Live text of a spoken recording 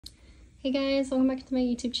Hey guys, welcome back to my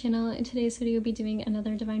YouTube channel. In today's video, we'll be doing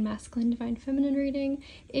another Divine Masculine, Divine Feminine reading.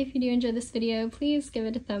 If you do enjoy this video, please give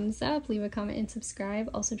it a thumbs up, leave a comment, and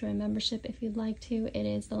subscribe. Also join membership if you'd like to. It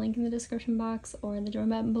is the link in the description box or the join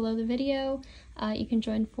button below the video. You can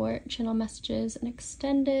join for channel messages and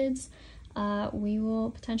extendeds. We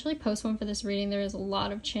will potentially post one for this reading. There is a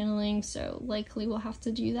lot of channeling, so likely we'll have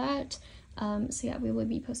to do that. So yeah, we will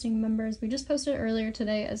be posting members. We just posted earlier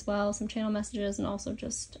today as well, some channel messages and also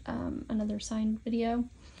just another signed video.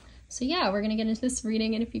 So yeah, we're gonna get into this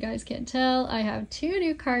reading, and if you guys can't tell, I have two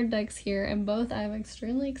new card decks here, and both I'm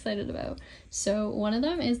extremely excited about. So one of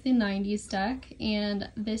them is the 90s deck, and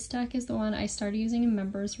this deck is the one I started using in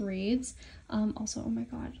members reads. Also, oh my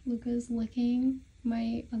god, Luca's licking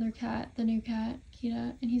my other cat, the new cat,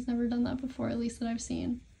 Kita, and he's never done that before, at least that I've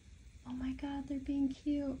seen. Oh my god, they're being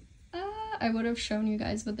cute. I would have shown you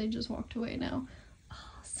guys, but they just walked away now.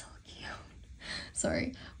 Oh, so cute.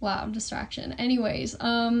 Sorry. Wow, distraction. Anyways,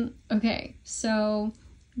 okay, so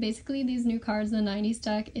basically these new cards, the 90s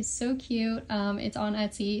deck is so cute. It's on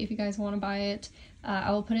Etsy if you guys want to buy it. I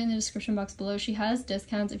will put it in the description box below. She has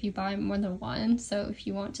discounts if you buy more than one, so if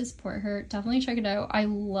you want to support her, definitely check it out. I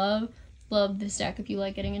love this deck if you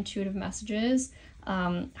like getting intuitive messages.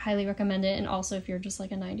 Highly recommend it, and also if you're just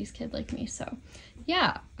like a 90s kid like me, so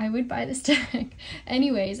yeah, I would buy this deck.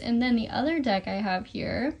 Anyways, and then the other deck I have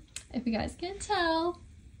here, if you guys can tell,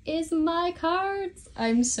 is my cards.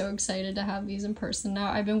 I'm so excited to have these in person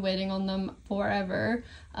now. I've been waiting on them forever.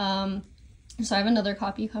 So I have another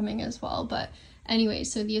copy coming as well, but anyway,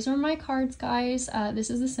 so these are my cards, guys.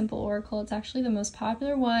 This is the Simple Oracle. It's actually the most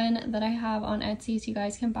popular one that I have on Etsy, so you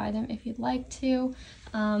guys can buy them if you'd like to.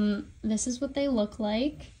 This is what they look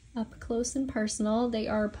like up close and personal. They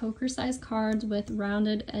are poker-sized cards with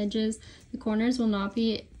rounded edges. The corners will not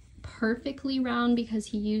be perfectly round because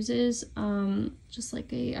he uses just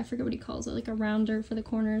like a, I forget what he calls it, like a rounder for the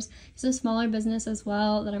corners. It's a smaller business as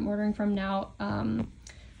well that I'm ordering from now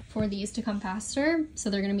for these to come faster, so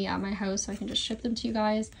they're gonna be at my house so I can just ship them to you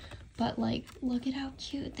guys. But like, look at how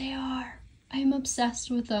cute they are. I'm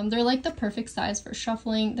obsessed with them. They're like the perfect size for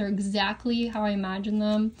shuffling. They're exactly how I imagine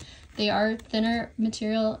them. They are thinner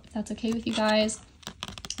material, if that's okay with you guys,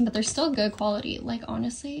 but they're still good quality. Like,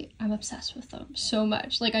 honestly, I'm obsessed with them so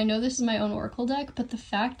much. Like, I know this is my own Oracle deck, but the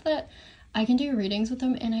fact that I can do readings with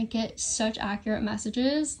them and I get such accurate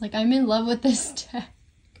messages, like, I'm in love with this deck.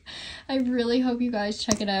 I really hope you guys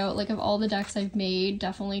check it out. Like, of all the decks I've made,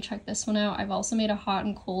 definitely check this one out. I've also made a hot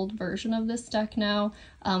and cold version of this deck now,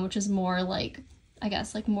 which is more like, I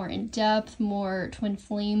guess, like more in depth, more twin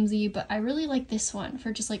flamesy, but I really like this one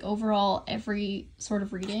for just like overall every sort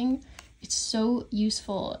of reading. It's so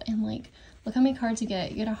useful, and like, look how many cards you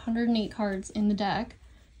get. You get 108 cards in the deck.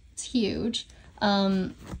 It's huge.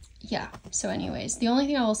 Yeah, so anyways, the only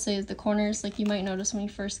thing I will say is the corners, like, you might notice when you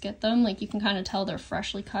first get them, like, you can kind of tell they're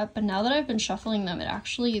freshly cut, but now that I've been shuffling them,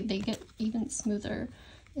 they get even smoother.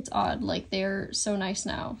 It's odd, like, they're so nice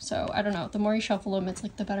now. So I don't know, the more you shuffle them, it's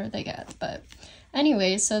like the better they get. But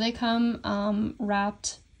anyways, so they come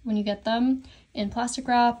wrapped when you get them in plastic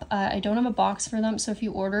wrap. I don't have a box for them, so if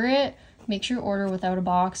you order it, make sure you order without a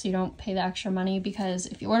box. You don't pay the extra money, because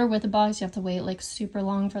if you order with a box, you have to wait like super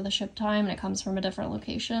long for the ship time, and it comes from a different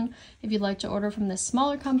location. If you'd like to order from this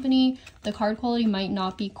smaller company, the card quality might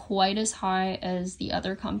not be quite as high as the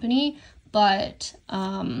other company, but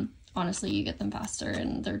honestly, you get them faster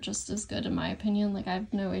and they're just as good in my opinion. Like, I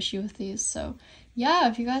have no issue with these. So yeah,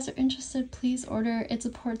 if you guys are interested, please order. It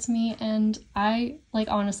supports me, and I, like,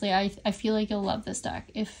 honestly, I feel like you'll love this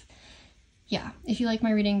deck. If you like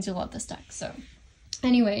my readings, you'll love this deck. So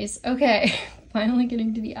anyways, okay, finally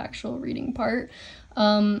getting to the actual reading part.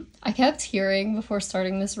 I kept hearing before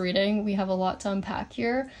starting this reading, we have a lot to unpack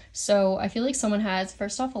here. So I feel like someone has,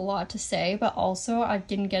 first off, a lot to say, but also I've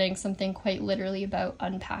been getting something quite literally about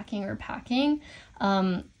unpacking or packing.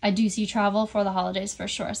 I do see travel for the holidays for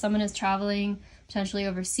sure. Someone is traveling potentially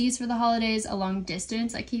overseas for the holidays, a long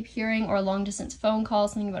distance I keep hearing, or a long distance phone call,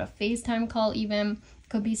 something about a FaceTime call even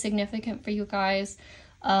could be significant for you guys.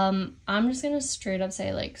 I'm just gonna straight up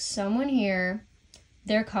say, like, someone here,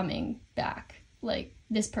 they're coming back. Like,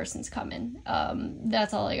 this person's coming.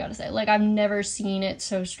 That's all I gotta say. Like, I've never seen it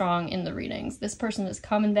so strong in the readings. This person is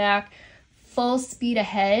coming back full speed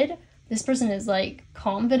ahead. This person is like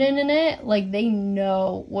confident in it. Like, they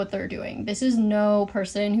know what they're doing. This is no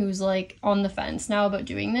person who's like on the fence now about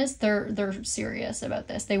doing this. They're serious about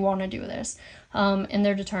this. They want to do this. And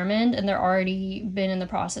they're determined, and they're already been in the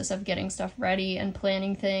process of getting stuff ready and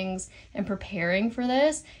planning things and preparing for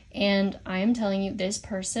this. And I am telling you, this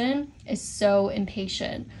person is so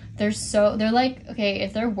impatient. They're like, okay,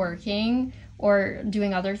 if they're working or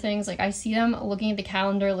doing other things. Like, I see them looking at the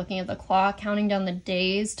calendar, looking at the clock, counting down the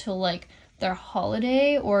days till like their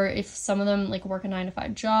holiday, or if some of them like work a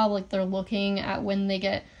 9-to-5 job, like they're looking at when they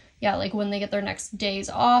get, like when they get their next days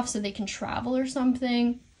off so they can travel or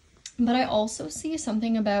something. But I also see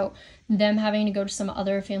something about them having to go to some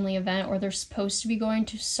other family event, or they're supposed to be going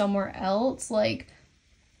to somewhere else. Like,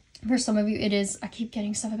 for some of you, it is, I keep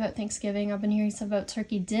getting stuff about Thanksgiving. I've been hearing stuff about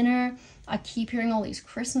turkey dinner. I keep hearing all these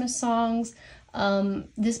Christmas songs.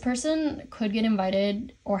 This person could get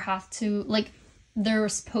invited or have to, like, they're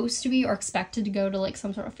supposed to be or expected to go to, like,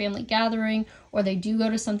 some sort of family gathering, or they do go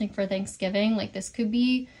to something for Thanksgiving. Like, this could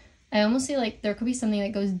be, I almost see, like, there could be something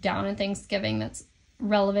that goes down in Thanksgiving that's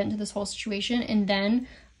relevant to this whole situation. And then,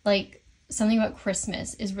 like, something about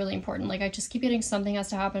Christmas is really important. Like, I just keep getting something has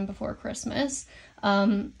to happen before Christmas.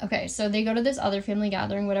 Okay, so they go to this other family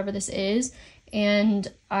gathering, whatever this is, and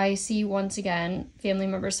I see, once again, family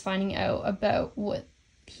members finding out about what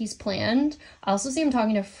he's planned. I also see him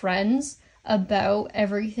talking to friends about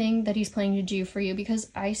everything that he's planning to do for you,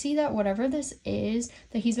 because I see that whatever this is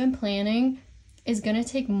that he's been planning is going to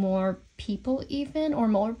take more people even, or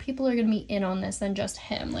more people are going to be in on this than just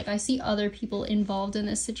him. Like, I see other people involved in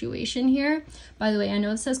this situation here. By the way, I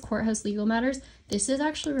know it says courthouse legal matters. This is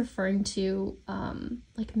actually referring to,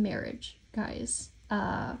 like, marriage, guys.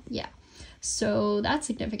 Yeah. So that's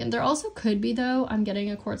significant. There also could be, though, I'm getting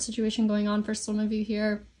a court situation going on for some of you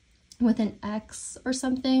here with an ex or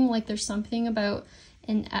something. Like, there's something about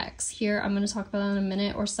an ex here. I'm going to talk about that in a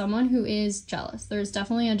minute. Or someone who is jealous. There's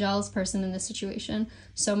definitely a jealous person in this situation.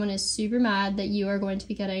 Someone is super mad that you are going to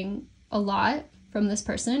be getting a lot from this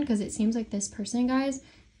person, because it seems like this person, guys,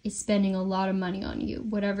 is spending a lot of money on you.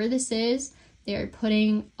 Whatever this is, they're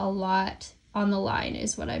putting a lot on the line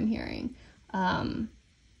is what I'm hearing.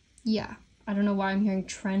 Yeah, I don't know why I'm hearing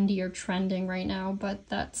trendy or trending right now, but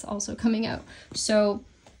that's also coming out. So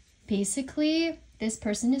basically, this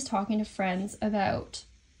person is talking to friends about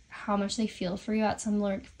how much they feel for you at some,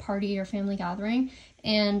 like, party or family gathering,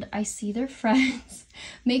 and I see their friends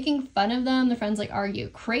making fun of them. The friends like, are you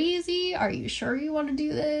crazy? Are you sure you want to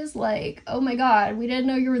do this? Like, oh my god, we didn't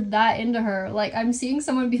know you were that into her. Like, I'm seeing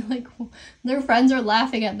someone be like, their friends are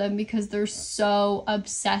laughing at them because they're so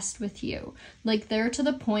obsessed with you. Like, they're to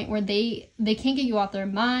the point where they can't get you off their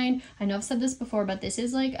mind. I know I've said this before, but this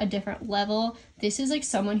is like a different level. This is like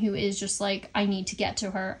someone who is just like, I need to get to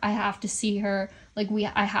her. I have to see her. Like,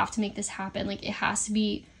 I have to make this happen. Like, it has to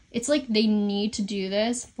be, it's like they need to do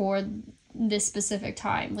this for this specific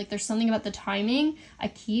time. Like, there's something about the timing. I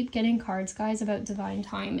keep getting cards, guys, about divine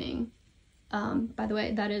timing. By the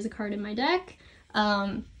way, that is a card in my deck.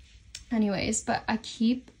 Anyways, but I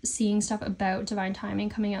keep seeing stuff about divine timing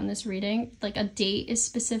coming out in this reading. Like, a date is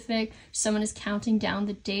specific. Someone is counting down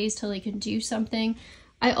the days till they can do something.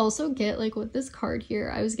 I also get, like, with this card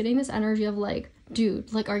here, I was getting this energy of, like,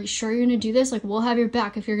 dude, like, are you sure you're gonna do this? Like, we'll have your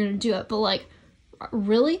back if you're gonna do it. But, like,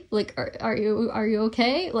 really? Like, are you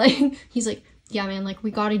okay? Like, he's like, yeah, man, like,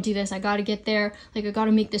 we gotta do this. I gotta get there. Like, I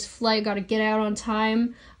gotta make this flight. Gotta get out on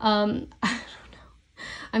time. I don't know.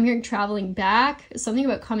 I'm hearing traveling back. Something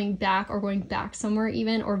about coming back or going back somewhere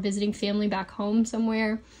even, or visiting family back home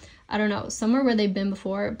somewhere. I don't know, somewhere where they've been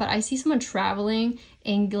before, but I see someone traveling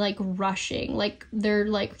and, like, rushing. Like, they're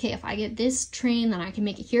like, okay, if I get this train, then I can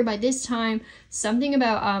make it here by this time. Something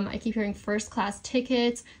about, I keep hearing first class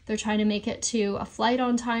tickets. They're trying to make it to a flight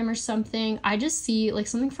on time or something. I just see, like,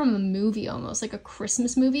 something from a movie almost, like a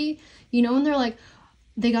Christmas movie. You know, when they're like,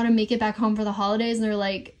 they gotta make it back home for the holidays, and they're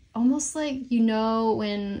like, almost like, you know,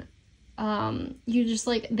 when you just,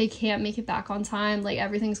 like, they can't make it back on time, like,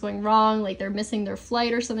 everything's going wrong, like, they're missing their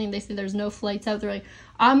flight or something, they say there's no flights out, they're like,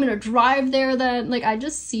 I'm gonna drive there then. Like, I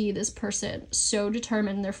just see this person so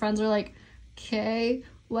determined, and their friends are like, okay,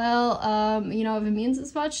 well, you know, if it means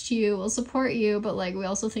as much to you, we'll support you, but, like, we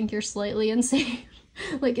also think you're slightly insane.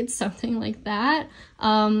 Like, it's something like that.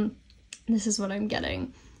 This is what I'm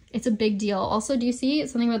getting. It's a big deal. Also, do you see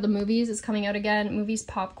something about the movies is coming out again? Movies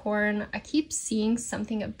popcorn. I keep seeing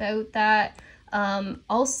something about that.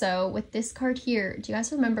 Also, with this card here, do you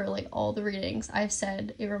guys remember, like, all the readings I've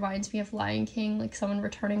said? It reminds me of Lion King, like, someone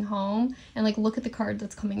returning home. And, like, look at the card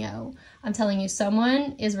that's coming out. I'm telling you,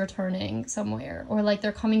 someone is returning somewhere. Or, like,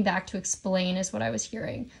 they're coming back to explain is what I was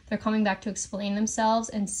hearing. They're coming back to explain themselves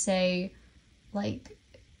and say, like,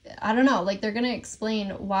 I don't know, like, they're gonna explain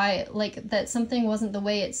why, like, that something wasn't the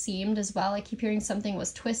way it seemed as well. I keep hearing something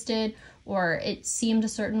was twisted, or it seemed a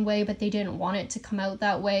certain way, but they didn't want it to come out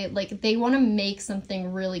that way. Like, they want to make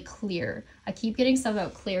something really clear. I keep getting stuff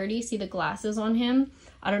about clarity. See the glasses on him?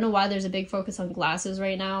 I don't know why there's a big focus on glasses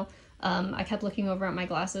right now. I kept looking over at my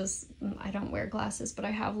glasses. I don't wear glasses, but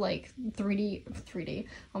I have like 3D,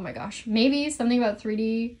 oh my gosh, maybe something about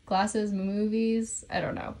 3D glasses, movies, I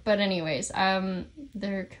don't know. But anyways,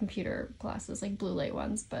 they're computer glasses, like blue light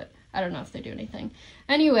ones, but I don't know if they do anything.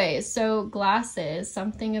 Anyways, so glasses,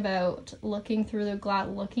 something about looking through the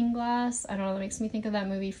looking glass. I don't know, that makes me think of that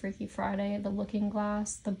movie Freaky Friday, The Looking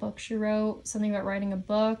Glass, the book she wrote, something about writing a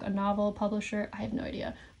book, a novel, publisher. I have no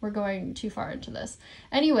idea. We're going too far into this.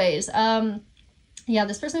 Anyways, yeah,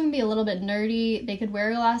 this person would be a little bit nerdy. They could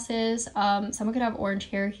wear glasses. Someone could have orange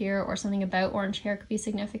hair here, or something about orange hair could be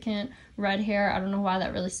significant. Red hair, I don't know why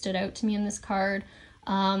that really stood out to me in this card.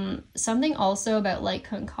 Something also about like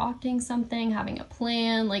concocting something, having a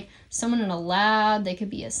plan, like someone in a lab. They could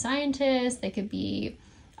be a scientist, they could be,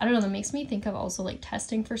 I don't know, that makes me think of also like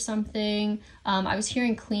testing for something. I was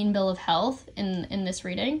hearing clean bill of health in this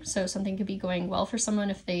reading, so something could be going well for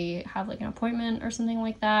someone if they have like an appointment or something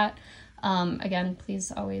like that. Again,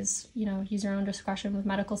 please always, you know, use your own discretion with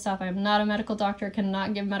medical stuff. I'm not a medical doctor,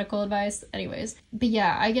 cannot give medical advice. Anyways, but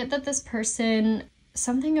yeah, I get that this person,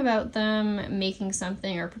 something about them making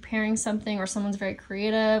something or preparing something, or someone's very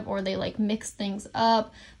creative, or they like mix things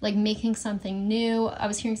up, like making something new. I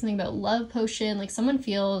was hearing something about love potion, like someone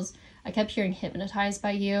feels, I kept hearing hypnotized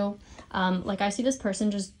by you. Like I see this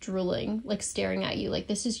person just drooling, like staring at you, like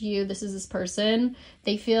this is you, this is this person.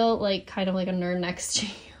 They feel like kind of like a nerd next to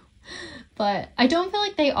you. But I don't feel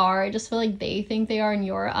like they are. I just feel like they think they are in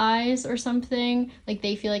your eyes or something. Like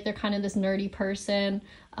they feel like they're kind of this nerdy person.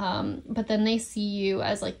 But then they see you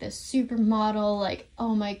as like this supermodel, like,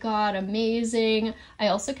 oh my god, amazing. I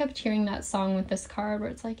also kept hearing that song with this card where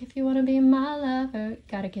it's like, if you want to be my lover,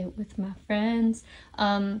 gotta get with my friends.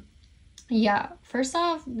 Yeah, first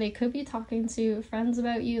off, they could be talking to friends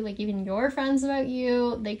about you, like even your friends about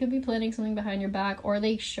you. They could be planning something behind your back, or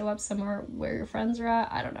they show up somewhere where your friends are at.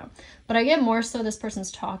 I don't know. But I get more so this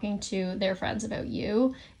person's talking to their friends about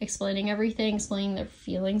you, explaining everything, explaining their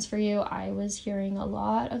feelings for you. I was hearing a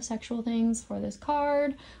lot of sexual things for this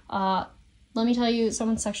card. Let me tell you,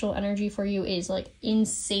 someone's sexual energy for you is like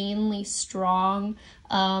insanely strong.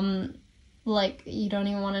 Like you don't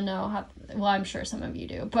even want to know how, well, I'm sure some of you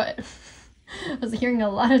do, but I was hearing a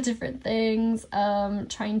lot of different things.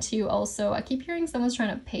 Trying to also, I keep hearing someone's trying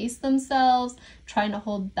to pace themselves, trying to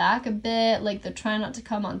hold back a bit, like they're trying not to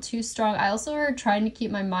come on too strong. I also heard trying to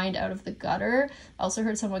keep my mind out of the gutter. I also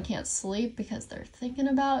heard someone can't sleep because they're thinking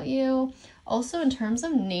about you. Also, in terms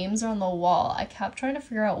of names on the wall, I kept trying to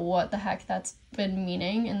figure out what the heck that's been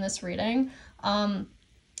meaning in this reading.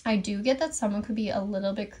 I do get that someone could be a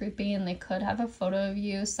little bit creepy and they could have a photo of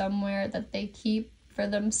you somewhere that they keep for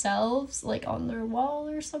themselves, like on their wall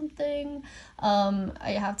or something.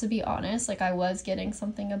 I have to be honest, like I was getting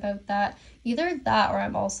something about that. Either that, or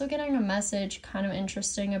I'm also getting a message kind of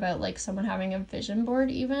interesting about like someone having a vision board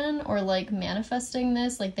even, or like manifesting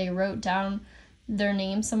this, like they wrote down their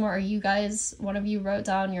name somewhere, or you guys, one of you wrote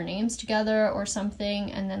down your names together or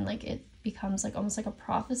something, and then like it becomes like almost like a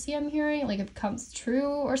prophecy I'm hearing, like it becomes true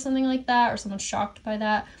or something like that, or someone's shocked by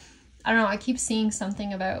that. I don't know, I keep seeing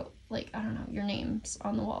something about like, I don't know, your names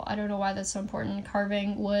on the wall. I don't know why that's so important.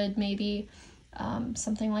 Carving wood, maybe,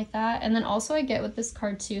 something like that. And then also I get with this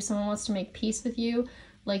card too, someone wants to make peace with you,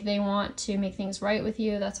 like they want to make things right with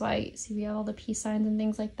you. That's why, see, we have all the peace signs and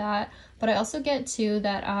things like that. But I also get too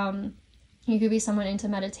that you could be someone into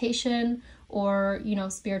meditation or, you know,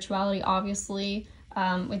 spirituality, obviously.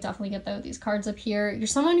 We definitely get these cards up here. You're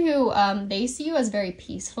someone who they see you as very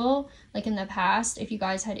peaceful. Like in the past, if you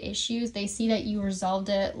guys had issues, they see that you resolved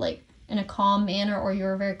it like in a calm manner, or you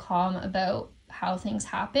were very calm about how things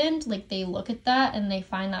happened. Like they look at that and they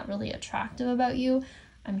find that really attractive about you.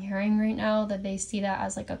 I'm hearing right now that they see that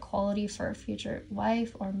as like a quality for a future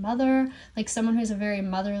wife or mother, like someone who's a very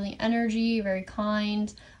motherly energy, very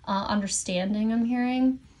kind, understanding, I'm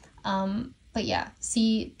hearing. But yeah,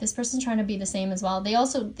 see, this person's trying to be the same as well. They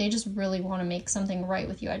just really want to make something right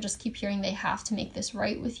with you. I just keep hearing they have to make this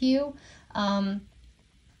right with you.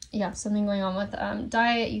 Yeah, something going on with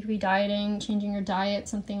diet. You could be dieting, changing your diet,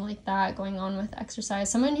 something like that, going on with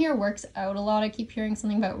exercise. Someone here works out a lot. I keep hearing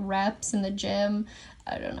something about reps in the gym.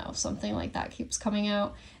 I don't know, something like that keeps coming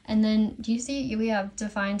out. And then, do you see, we have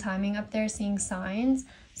divine timing up there, seeing signs.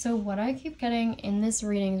 So what I keep getting in this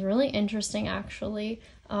reading is really interesting, actually.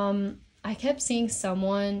 I kept seeing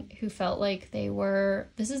someone who felt like they were,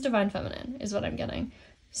 this is divine feminine is what I'm getting.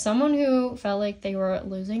 Someone who felt like they were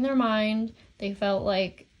losing their mind. They felt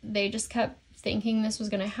like they just kept thinking this was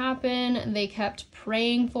going to happen. They kept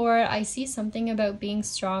praying for it. I see something about being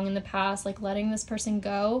strong in the past, like letting this person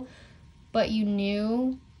go, but you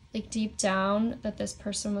knew like deep down that this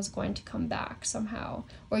person was going to come back somehow,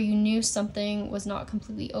 or you knew something was not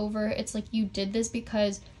completely over. It's like you did this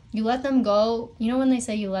because you let them go. You know when they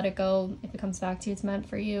say you let it go, if it comes back to you, it's meant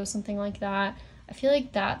for you, something like that. I feel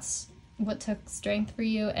like that's what took strength for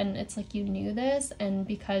you, and it's like you knew this, and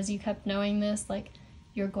because you kept knowing this, like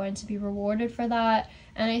you're going to be rewarded for that.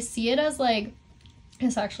 And I see it as like,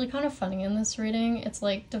 it's actually kind of funny in this reading. It's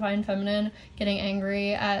like Divine Feminine getting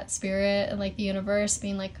angry at Spirit and like the universe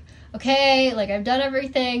being like, okay, like I've done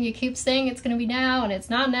everything. You keep saying it's gonna be now and it's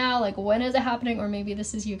not now. Like when is it happening? Or maybe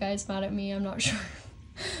this is you guys mad at me. I'm not sure.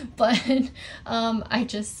 But I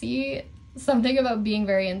just see something about being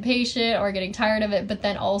very impatient or getting tired of it, but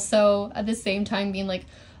then also at the same time being like,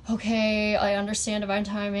 okay, I understand divine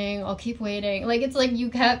timing. I'll keep waiting. Like it's like you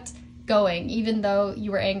kept going, even though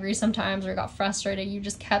you were angry sometimes or got frustrated, you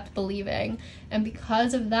just kept believing. And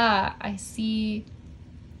because of that, I see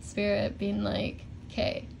Spirit being like,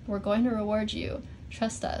 okay, we're going to reward you,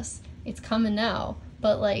 trust us, it's coming now,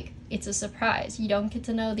 but like it's a surprise, you don't get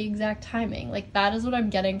to know the exact timing. Like that is what I'm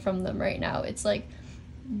getting from them right now. It's like,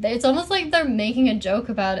 it's almost like they're making a joke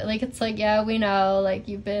about it. Like it's like, yeah, we know, like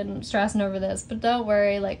you've been stressing over this, but don't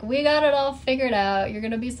worry, like we got it all figured out. You're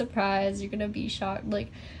gonna be surprised, you're gonna be shocked. Like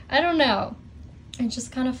I don't know, it's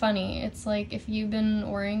just kind of funny. It's like if you've been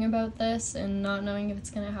worrying about this and not knowing if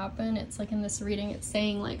it's gonna happen, it's like in this reading it's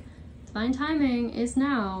saying like divine timing is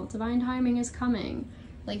now, divine timing is coming.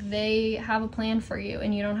 Like they have a plan for you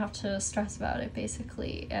and you don't have to stress about it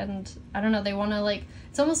basically. And I don't know, they want to like,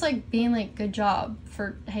 it's almost like being like, good job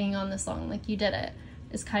for hanging on this long, like you did it,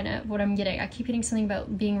 is kind of what I'm getting. I keep getting something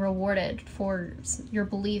about being rewarded for your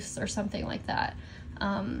beliefs or something like that.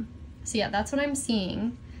 So yeah, that's what I'm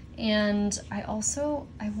seeing. And I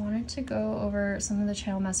wanted to go over some of the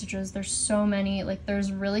channel messages. There's so many, like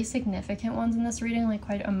there's really significant ones in this reading, like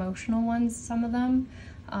quite emotional ones, some of them.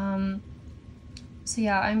 So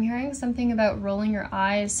yeah, I'm hearing something about rolling your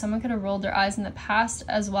eyes. Someone could have rolled their eyes in the past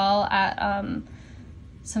as well at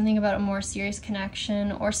something about a more serious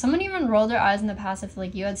connection, or someone even rolled their eyes in the past if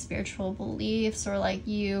like you had spiritual beliefs, or like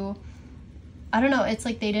you, I don't know, it's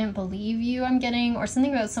like they didn't believe you, I'm getting, or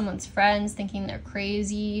something about someone's friends thinking they're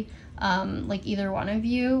crazy, like either one of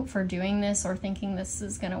you for doing this or thinking this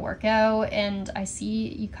is gonna work out. And I see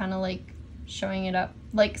you kind of like showing it up,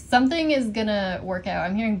 like something is gonna work out.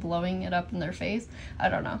 I'm hearing blowing it up in their face. I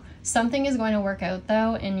don't know. Something is going to work out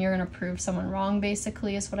though, and you're gonna prove someone wrong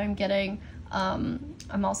basically is what I'm getting.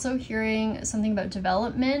 I'm also hearing something about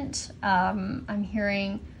development. I'm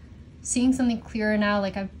seeing something clearer now,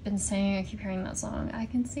 like I've been saying, I keep hearing that song, I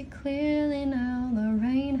can see clearly now, the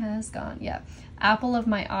rain has gone. Yeah, apple of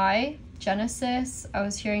my eye, Genesis. I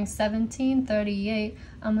was hearing 1738.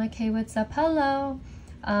 I'm like, hey, what's up, hello.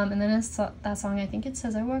 And then it's that song, I think it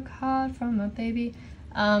says, I work hard for my baby.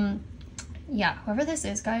 Yeah, whoever this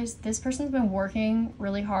is, guys, this person's been working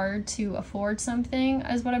really hard to afford something,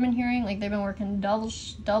 is what I've been hearing. Like they've been working double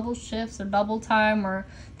shifts or double time, or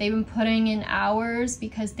they've been putting in hours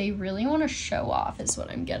because they really want to show off, is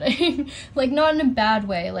what I'm getting. Like not in a bad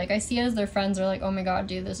way. Like I see it as their friends are like, oh my god,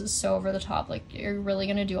 dude, this is so over the top. Like you're really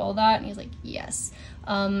gonna do all that? And he's like, yes.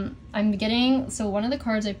 I'm getting, so one of the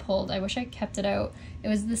cards I pulled, I wish I kept it out. It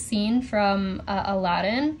was the scene from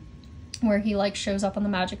Aladdin, where he like shows up on the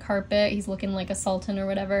magic carpet, he's looking like a sultan or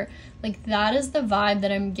whatever. Like that is the vibe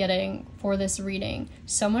that I'm getting for this reading.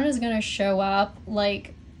 Someone is gonna show up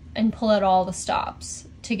like and pull out all the stops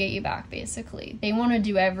to get you back basically. They want to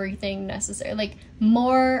do everything necessary, like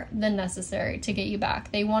more than necessary, to get you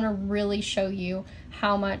back. They want to really show you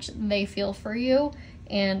how much they feel for you,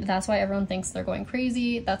 and that's why everyone thinks they're going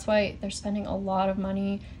crazy. That's why they're spending a lot of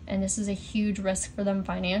money, and this is a huge risk for them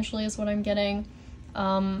financially, is what I'm getting.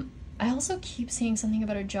 I also keep seeing something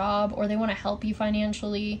about a job, or they want to help you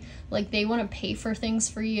financially, like they want to pay for things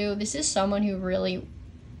for you. This is someone who really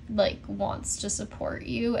like wants to support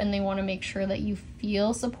you, and they want to make sure that you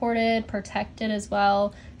feel supported, protected as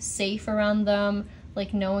well, safe around them,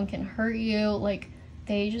 like no one can hurt you. Like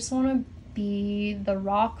they just want to be the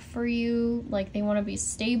rock for you, like they want to be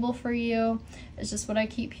stable for you. It's just what I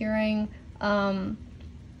keep hearing.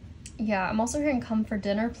 Yeah, I'm also hearing come for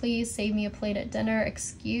dinner, please, save me a plate at dinner,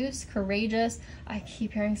 excuse, courageous. I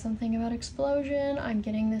keep hearing something about explosion. I'm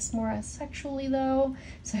getting this more as sexually though,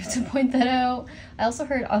 so I have to point that out. I also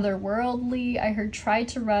heard otherworldly. I heard tried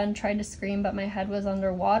to run, tried to scream, but my head was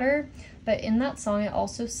underwater. But in that song it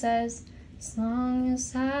also says, as long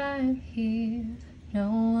as I'm here, no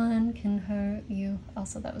one can hurt you.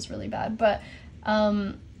 Also, that was really bad, but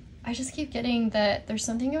I just keep getting that there's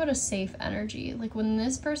something about a safe energy. Like when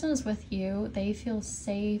this person is with you, they feel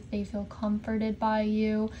safe, they feel comforted by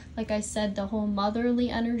you. Like I said, the whole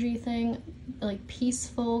motherly energy thing, like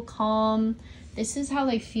peaceful, calm. This is how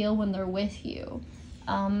they feel when they're with you.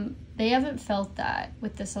 They haven't felt that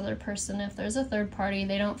with this other person. If there's a third party,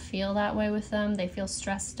 they don't feel that way with them. They feel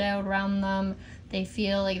stressed out around them. They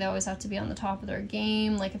feel like they always have to be on the top of their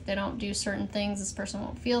game. Like if they don't do certain things, this person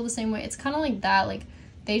won't feel the same way. It's kind of like that. Like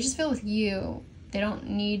they just feel with you. They don't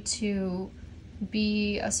need to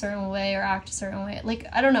be a certain way or act a certain way. Like,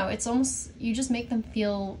 I don't know. It's almost, you just make them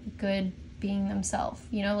feel good being themselves.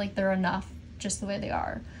 You know, like they're enough just the way they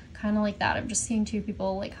are. Kind of like that. I'm just seeing two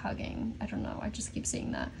people like hugging. I don't know. I just keep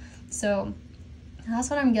seeing that. So that's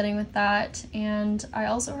what I'm getting with that. And I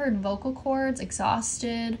also heard vocal cords,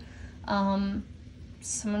 exhausted.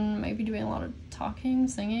 Someone might be doing a lot of talking,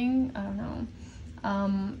 singing. I don't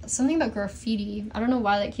know. Something about graffiti. I don't know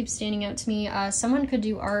why that keeps standing out to me. Someone could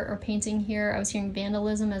do art or painting here. I was hearing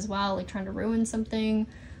vandalism as well, like trying to ruin something.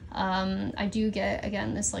 I do get,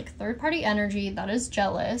 again, this like third party energy that is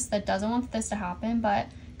jealous, that doesn't want this to happen. But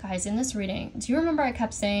guys, in this reading, do you remember I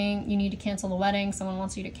kept saying you need to cancel the wedding? Someone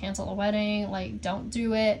wants you to cancel the wedding. Like, don't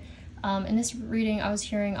do it. In this reading, I was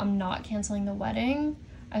hearing I'm not canceling the wedding.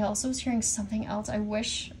 I also was hearing something else. I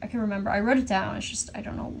wish I could remember. I wrote it down. It's just, I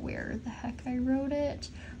don't know where the heck I wrote it.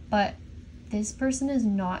 But this person is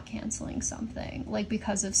not canceling something, like,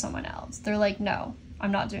 because of someone else. They're like, no,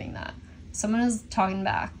 I'm not doing that. Someone is talking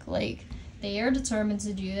back. Like, they are determined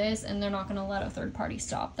to do this, and they're not going to let a third party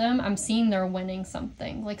stop them. I'm seeing they're winning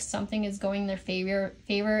something. Like, something is going their favor.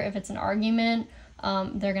 If it's an argument,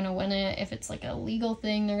 they're gonna win it. If it's like a legal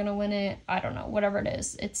thing, they're gonna win it. I don't know, whatever it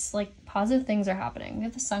is. It's like positive things are happening. We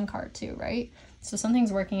have the Sun card too, right? So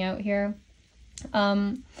something's working out here.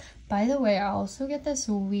 By the way, I also get this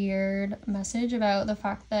weird message about the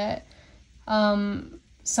fact that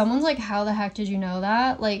someone's like, how the heck did you know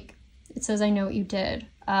that? Like, it says, I know what you did.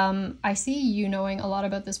 I see you knowing a lot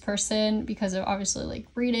about this person because of obviously like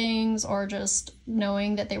readings or just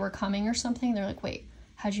knowing that they were coming or something. They're like, wait,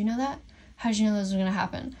 how'd you know that? How'd you know this was gonna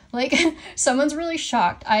happen? Like, someone's really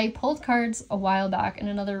shocked. I pulled cards a while back in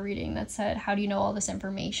another reading that said, how do you know all this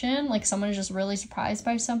information? Like, someone is just really surprised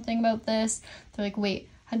by something about this. They're like, wait,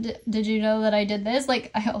 did you know that I did this? Like,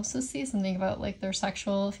 I also see something about, like, their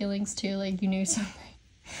sexual feelings, too. Like, you knew something.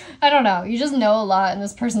 I don't know. You just know a lot, and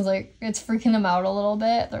this person's, like, it's freaking them out a little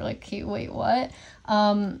bit. They're like, okay, wait, what?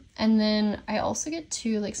 And then I also get,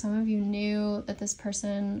 too, like, some of you knew that this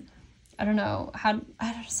person, I don't know, had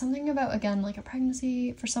something about, again, like a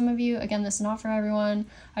pregnancy for some of you. Again, this is not for everyone.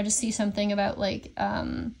 I just see something about, like,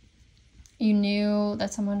 you knew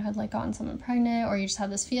that someone had, like, gotten someone pregnant, or you just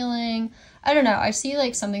had this feeling. I don't know. I see,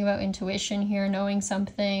 like, something about intuition here, knowing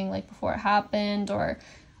something, like, before it happened. Or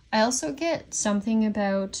I also get something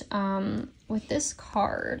about, with this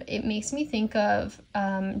card, it makes me think of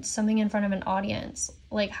something in front of an audience,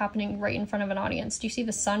 like, happening right in front of an audience. Do you see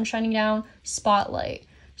the sun shining down? Spotlight.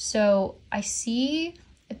 So I see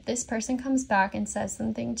if this person comes back and says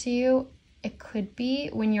something to you, it could be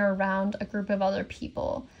when you're around a group of other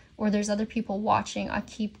people, or there's other people watching. I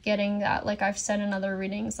keep getting that, like I've said in other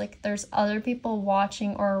readings, like there's other people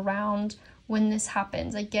watching or around when this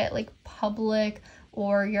happens. I get like public,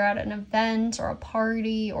 or you're at an event or a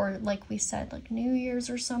party, or like we said, like New Year's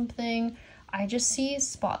or something. I just see a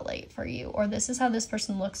spotlight for you, or this is how this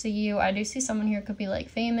person looks at you. I do see someone here could be like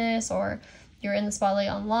famous, or you're in the spotlight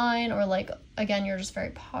online, or like, again, you're just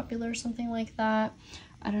very popular or something like that.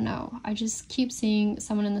 I don't know. I just keep seeing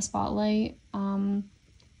someone in the spotlight.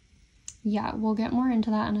 Yeah, we'll get more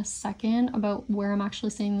into that in a second about where I'm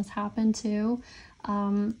actually seeing this happen too.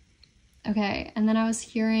 Okay, and then I was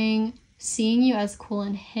seeing you as cool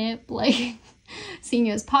and hip, like seeing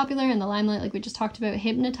you as popular in the limelight, like we just talked about,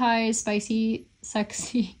 hypnotized, spicy,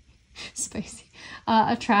 sexy, spicy,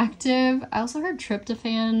 attractive. I also heard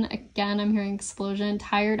tryptophan. Again, I'm hearing explosion,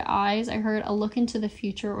 tired eyes. I heard a look into the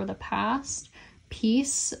future or the past,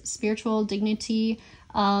 peace, spiritual dignity.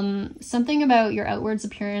 Something about your outwards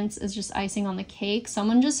appearance is just icing on the cake.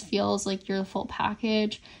 Someone just feels like you're the full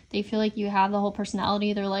package. They feel like you have the whole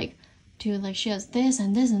personality. They're like, dude, like she has this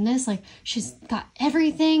and this and this. Like she's got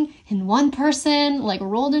everything in one person, like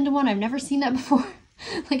rolled into one. I've never seen that before.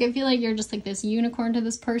 Like, I feel like you're just like this unicorn to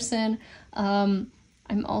this person. I'm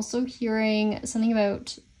also hearing something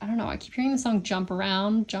about, I don't know, I keep hearing the song Jump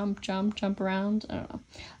Around, Jump Around. I don't know.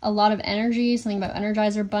 A lot of energy, something about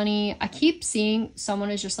Energizer Bunny. I keep seeing someone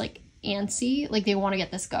is just like antsy, like they want to get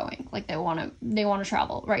this going. Like they want to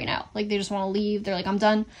travel right now. Like they just want to leave. They're like, I'm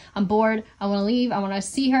done. I'm bored. I want to leave. I want to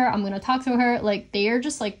see her. I'm going to talk to her. Like they are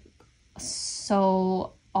just like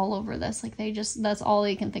so all over this. Like that's all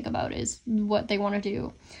they can think about is what they want to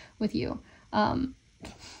do with you.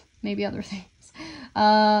 Maybe other things.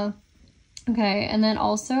 Okay, and then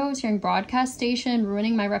also I was hearing broadcast station,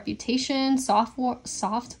 ruining my reputation, sophomore,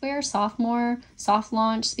 soft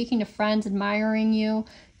launch, speaking to friends, admiring you,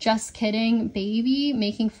 just kidding, baby,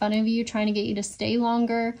 making fun of you, trying to get you to stay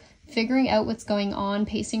longer, figuring out what's going on,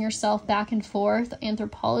 pacing yourself back and forth,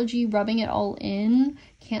 anthropology, rubbing it all in,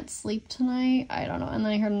 can't sleep tonight, I don't know. And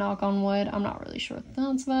then I heard knock on wood. I'm not really sure what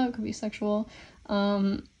that's about. It could be sexual.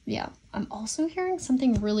 Yeah, I'm also hearing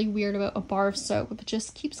something really weird about a bar of soap. It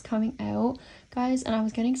just keeps coming out, guys. And I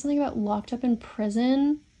was getting something about locked up in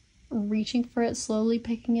prison, reaching for it, slowly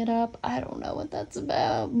picking it up. I don't know what that's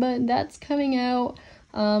about, but that's coming out.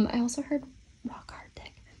 I also heard rock hard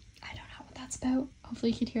dick. I don't know what that's about.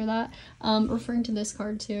 Hopefully you could hear that. Referring to this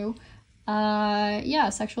card too. Yeah,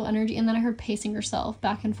 sexual energy. And then I heard pacing yourself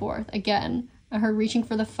back and forth. Again, I heard reaching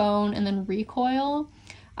for the phone and then recoil.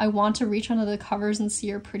 I want to reach under the covers and see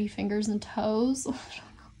your pretty fingers and toes.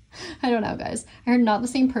 I don't know, guys. I heard not the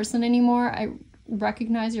same person anymore. I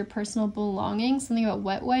recognize your personal belongings. Something about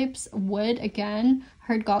wet wipes. Wood, again. I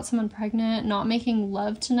heard got someone pregnant. Not making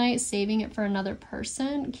love tonight. Saving it for another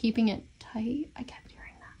person. Keeping it tight. I kept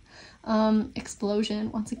hearing that.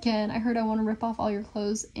 Explosion. Once again, I heard I want to rip off all your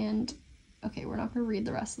clothes and... Okay, we're not going to read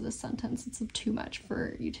the rest of this sentence. It's too much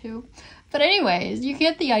for you two. But anyways, you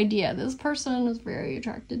get the idea. This person is very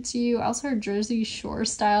attracted to you. I also heard Jersey Shore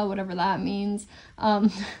style, whatever that means.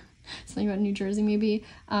 Something about New Jersey, maybe.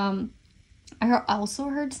 I also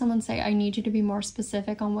heard someone say, I need you to be more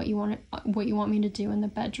specific on what you want me to do in the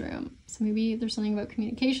bedroom. So maybe there's something about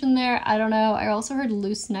communication there. I don't know. I also heard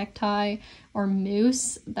loose necktie or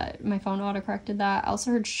moose. That my phone autocorrected that. I also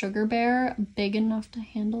heard sugar bear, big enough to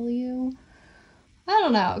handle you. I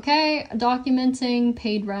don't know, okay? Documenting,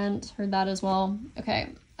 paid rent, heard that as well. Okay,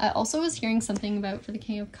 I also was hearing something about, for the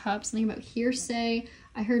King of Cups, something about hearsay.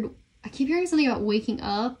 I keep hearing something about waking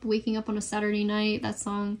up on a Saturday night, that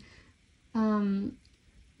song. On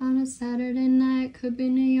a Saturday night, could be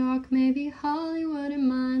New York, maybe Hollywood in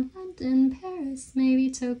mind, London, Paris, maybe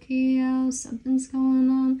Tokyo, something's going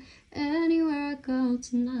on, anywhere I go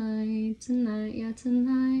tonight, yeah,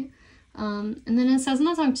 tonight. And then it says in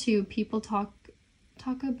that song too, people talk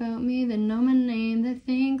about me, they know my name, they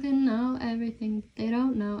think they know everything, they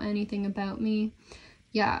don't know anything about me.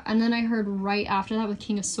 Yeah, and then I heard right after that with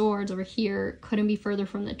King of Swords over here, couldn't be further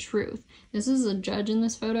from the truth. This is a judge in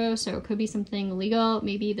this photo, so it could be something illegal.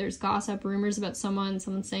 Maybe there's gossip, rumors about someone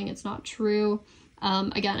saying it's not true.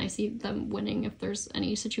 Again, I see them winning if there's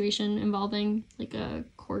any situation involving like a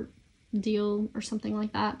court deal or something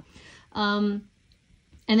like that.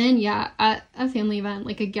 And then, yeah, at a family event,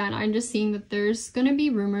 like, again, I'm just seeing that there's going to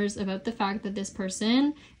be rumors about the fact that this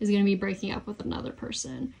person is going to be breaking up with another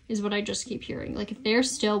person, is what I just keep hearing. Like, if they're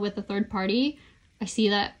still with a third party, I see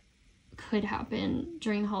that could happen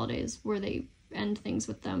during the holidays where they end things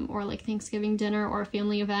with them, or, like, Thanksgiving dinner or a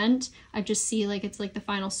family event. I just see, like, it's, like, the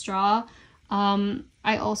final straw.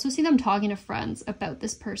 I also see them talking to friends about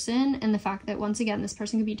this person and the fact that, once again, this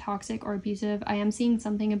person could be toxic or abusive. I am seeing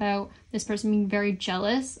something about this person being very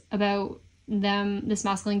jealous about this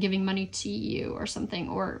masculine giving money to you or something,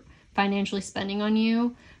 or financially spending on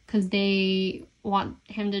you because they want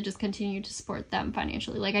him to just continue to support them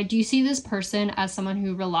financially. Like, I do see this person as someone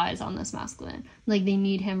who relies on this masculine. Like, they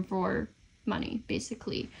need him for money,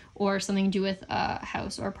 basically, or something to do with a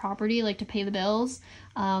house or property, like to pay the bills.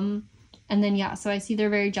 And then, yeah, so I see they're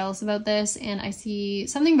very jealous about this, and I see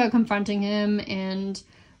something about confronting him, and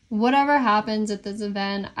whatever happens at this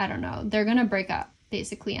event, I don't know, they're gonna break up,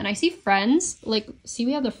 basically. And I see friends, like, see,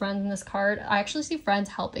 we have the friends in this card. I actually see friends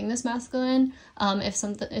helping this masculine. If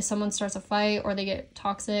someone starts a fight or they get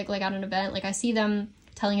toxic, like, at an event, like, I see them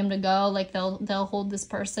telling him to go, like, they'll hold this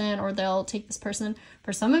person or they'll take this person.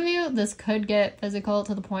 For some of you, this could get physical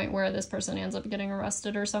to the point where this person ends up getting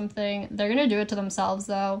arrested or something. They're gonna do it to themselves,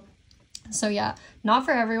 though. So yeah, not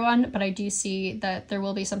for everyone, but I do see that there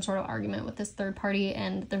will be some sort of argument with this third party,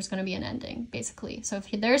 and there's going to be an ending, basically. So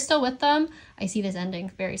if they're still with them, I see this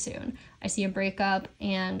ending very soon. I see a breakup,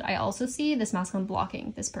 and I also see this masculine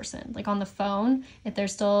blocking this person. Like, on the phone, if they're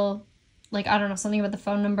still, like, I don't know, something about the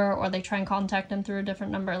phone number, or they try and contact him through a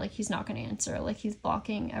different number, like, he's not going to answer. Like, he's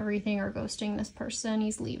blocking everything or ghosting this person.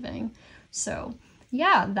 He's leaving. So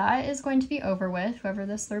yeah, that is going to be over with, whoever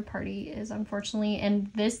this third party is, unfortunately. And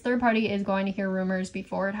this third party is going to hear rumors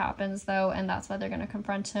before it happens, though, and that's why they're going to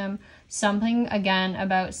confront him. Something, again,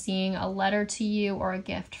 about seeing a letter to you or a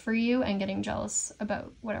gift for you and getting jealous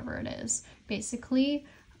about whatever it is, basically.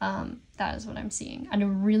 That is what I'm seeing. I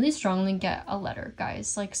really strongly get a letter,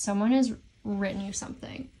 guys. Like, someone is written you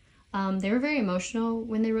something. They were very emotional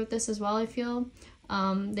when they wrote this as well, I feel.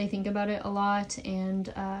 They think about it a lot,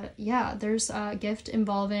 and yeah, there's a gift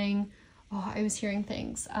involving, oh, I was hearing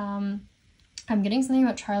things. I'm getting something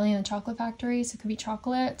about Charlie and the Chocolate Factory, so it could be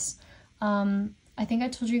chocolates. I think I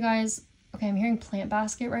told you guys, okay, I'm hearing plant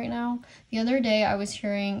basket right now. The other day I was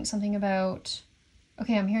hearing something about,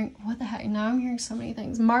 okay, I'm hearing, what the heck, now I'm hearing so many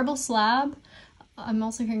things. Marble slab. I'm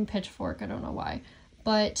also hearing pitchfork, I don't know why.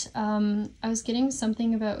 But I was getting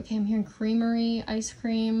something about, okay, I'm hearing creamery, ice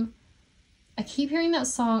cream. I keep hearing that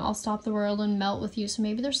song, I'll Stop the World and Melt With You, so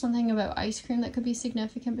maybe there's something about ice cream that could be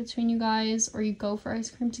significant between you guys, or you go for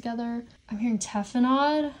ice cream together. I'm hearing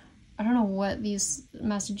Teffonade. I don't know what these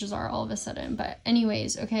messages are all of a sudden, but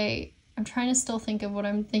anyways, okay, I'm trying to still think of what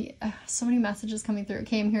I'm thinking. So many messages coming through.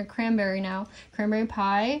 Okay, I'm hearing cranberry now. Cranberry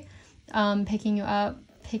pie, picking you up,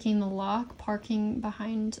 picking the lock, parking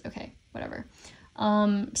behind, okay, whatever.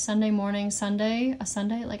 Sunday morning, Sunday, a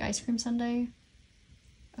Sunday, like ice cream Sunday.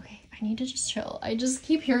 Okay, I need to just chill. I just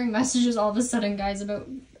keep hearing messages all of a sudden, guys, about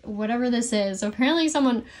whatever this is. So apparently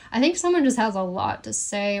I think someone just has a lot to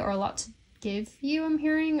say or a lot to give you, I'm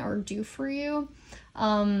hearing, or do for you.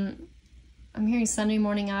 I'm hearing Sunday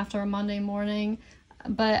morning after or Monday morning,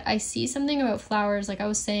 but I see something about flowers. Like I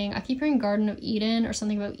was saying, I keep hearing Garden of Eden or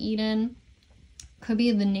something about Eden. Could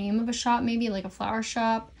be the name of a shop, maybe like a flower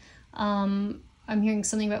shop. I'm hearing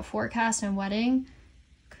something about forecast and wedding.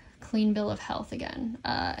 Clean bill of health again.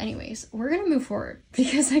 Anyways, we're gonna move forward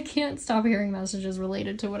because I can't stop hearing messages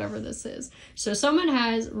related to whatever this is. So someone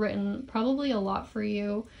has written probably a lot for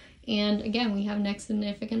you. And again, we have next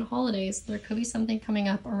significant holidays. There could be something coming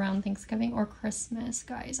up around Thanksgiving or Christmas,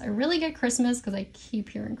 guys. I really get Christmas because I keep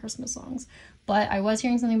hearing Christmas songs. But I was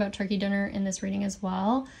hearing something about turkey dinner in this reading as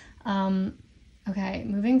well. Okay,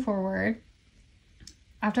 moving forward.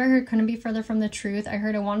 After I heard couldn't be further from the truth, I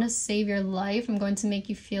heard I want to save your life. I'm going to make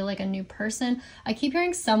you feel like a new person. I keep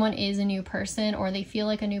hearing someone is a new person or they feel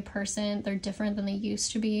like a new person. They're different than they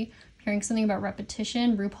used to be. Hearing something about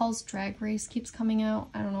repetition. RuPaul's Drag Race keeps coming out.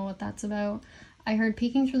 I don't know what that's about. I heard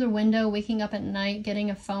peeking through the window, waking up at night, getting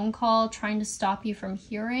a phone call, trying to stop you from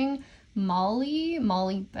hearing. Molly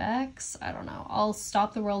Becks. I don't know. I'll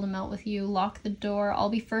stop the world and melt with you. Lock the door. I'll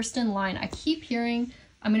be first in line. I keep hearing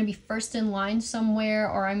I'm going to be first in line somewhere,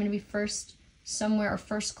 or I'm going to be first somewhere, or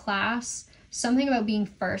first class. Something about being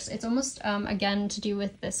first. It's almost, again, to do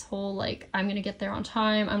with this whole, like, I'm going to get there on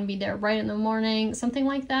time. I'm going to be there right in the morning. Something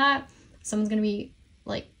like that. Someone's going to be,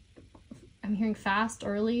 like, I'm hearing fast,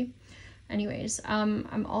 early. Anyways,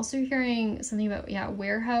 I'm also hearing something about, yeah,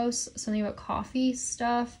 warehouse. Something about coffee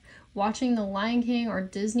stuff. Watching The Lion King or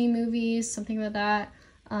Disney movies. Something about that.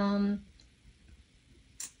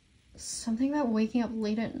 Something about waking up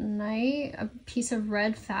late at night. A piece of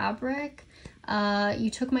red fabric. You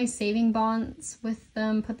took my saving bonds with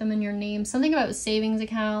them, put them in your name. Something about savings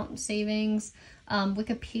account, savings.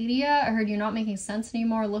 Wikipedia, I heard you're not making sense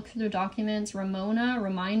anymore. Look through the documents. Ramona,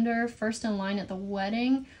 reminder, first in line at the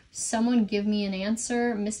wedding. Someone give me an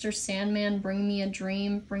answer. Mr. Sandman, bring me a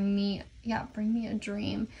dream. Bring me a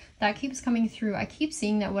dream. That keeps coming through. I keep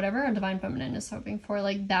seeing that whatever a Divine Feminine is hoping for,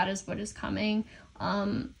 like, that is what is coming.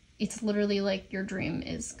 It's literally like your dream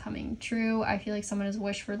is coming true. I feel like someone has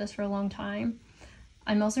wished for this for a long time.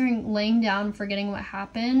 I'm also hearing laying down, forgetting what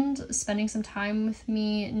happened, spending some time with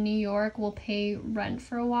me. New York will pay rent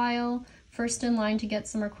for a while. First in line to get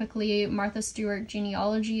somewhere quickly. Martha Stewart,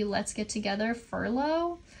 genealogy, let's get together.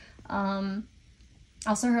 Furlough.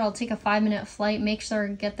 Also heard I'll take a 5-minute flight, make sure I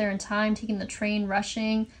get there in time, taking the train,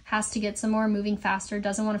 rushing, has to get somewhere, moving faster,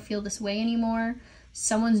 doesn't want to feel this way anymore.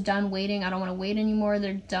 Someone's done waiting. I don't want to wait anymore.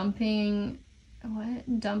 They're dumping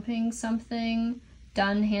something.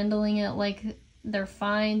 Done handling it like they're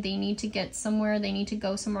fine. They need to get somewhere. They need to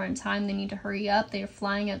go somewhere in time. They need to hurry up. They are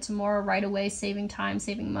flying out tomorrow right away, saving time,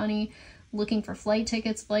 saving money, looking for flight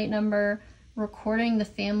tickets, flight number, recording the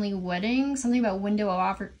family wedding. Something about window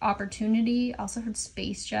of opportunity. Also heard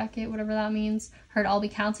space jacket, whatever that means. Heard I'll be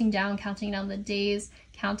counting down the days.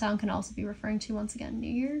 Countdown can also be referring to, once again, New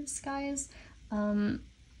Year's, guys.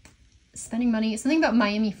 Spending money. Something about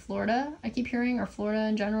Miami, Florida, I keep hearing, or Florida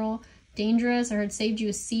in general. Dangerous. I heard saved you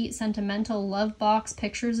a seat. Sentimental. Love box.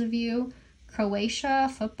 Pictures of you. Croatia.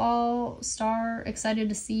 Football star. Excited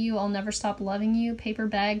to see you. I'll never stop loving you. Paper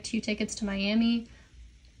bag. 2 tickets to Miami.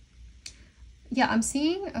 Yeah, I'm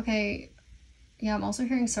seeing. Okay. Yeah, I'm also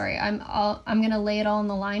hearing. Sorry. I'm gonna lay it all on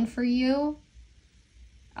the line for you.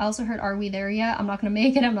 I also heard, are we there yet? I'm not gonna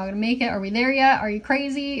make it. I'm not gonna make it. Are we there yet? Are you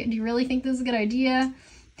crazy? Do you really think this is a good idea?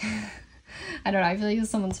 I don't know. I feel like this is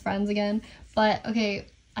someone's friends again. But okay,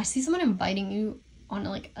 I see someone inviting you on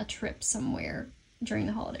like a trip somewhere. during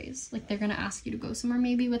the holidays. Like they're gonna ask you to go somewhere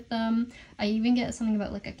maybe with them. I even get something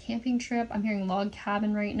about like a camping trip. I'm hearing log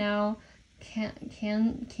cabin right now.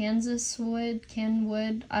 Kenwood,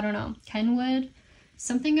 I don't know, Kenwood.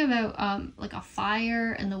 Something about like a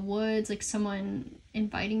fire in the woods, like someone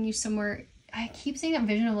inviting you somewhere. I keep seeing that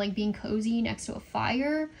vision of like being cozy next to a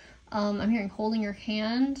fire. I'm hearing holding your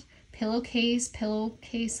hand, pillowcase,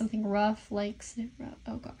 something rough, like,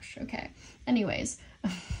 oh gosh, okay. Anyways,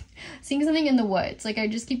 seeing something in the woods. Like I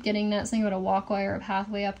just keep getting that, something about a walkway or a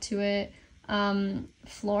pathway up to it.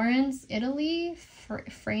 Florence, Italy,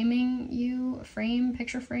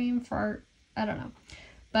 picture frame for, I don't know.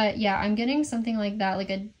 But yeah, I'm getting something like that, like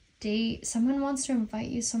a date. Someone wants to invite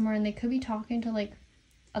you somewhere and they could be talking to like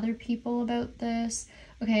other people about this.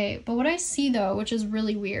 Okay, but what I see though, which is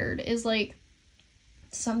really weird, is like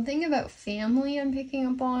something about family I'm picking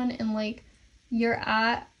up on, and like you're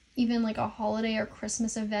at even like a holiday or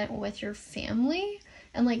Christmas event with your family,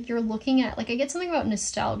 and like you're looking at, like I get something about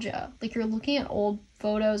nostalgia, like you're looking at old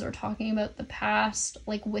photos or talking about the past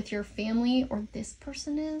like with your family, or this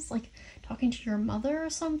person is like talking to your mother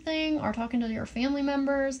or something, or talking to your family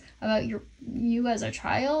members about you as a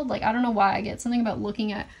child. Like I don't know why I get something about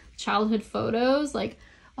looking at childhood photos, like,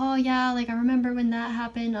 oh yeah, like I remember when that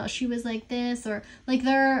happened, she was like this, or like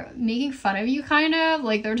they're making fun of you, kind of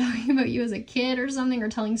like they're talking about you as a kid or something, or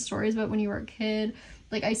telling stories about when you were a kid.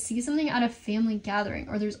 Like I see something at a family gathering,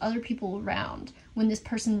 or there's other people around when this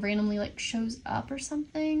person randomly like shows up or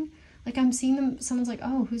something. Like I'm seeing them, someone's like,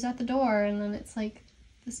 oh, who's at the door? And then it's like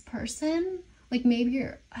this person, like maybe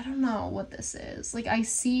I don't know what this is. Like I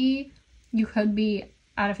see you could be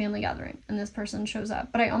at a family gathering and this person shows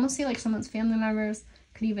up, but I almost see like someone's family members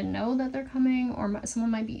could even know that they're coming, or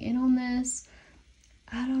someone might be in on this.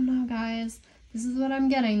 I don't know, guys. This is what I'm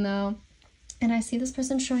getting though. And I see this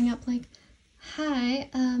person showing up like, hi,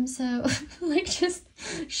 so like just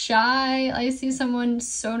shy. I see someone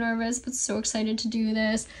so nervous but so excited to do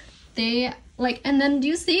this. They like, and then do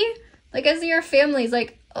you see, like I see our families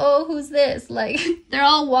like, oh, who's this? Like they're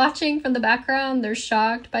all watching from the background, they're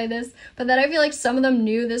shocked by this, but then I feel like some of them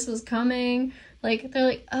knew this was coming. Like they're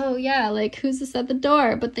like, oh yeah, like who's this at the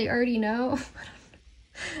door? But they already know.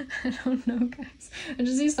 I don't know, guys. I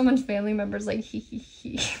just see someone's family members like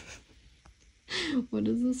he. What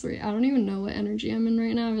is this? I don't even know what energy I'm in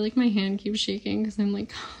right now. I feel like my hand keeps shaking because I'm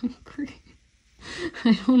like hungry.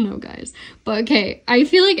 I don't know, guys. But okay, I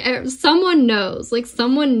feel like someone knows. Like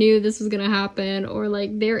someone knew this was gonna happen, or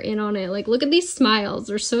like they're in on it. Like look at these smiles.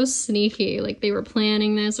 They're so sneaky. Like they were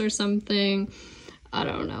planning this or something. I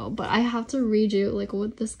don't know, but I have to read you like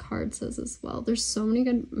what this card says as well. There's so many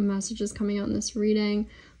good messages coming out in this reading.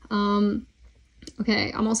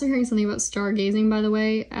 Okay, I'm also hearing something about stargazing, by the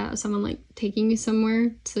way. Someone like taking you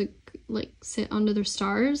somewhere to like sit under their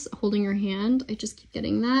stars, holding your hand. I just keep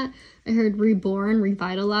getting that. I heard reborn,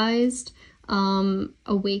 revitalized,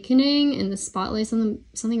 awakening in the spotlight,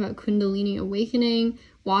 something about Kundalini awakening,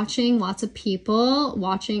 watching lots of people,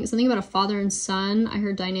 watching something about a father and son. I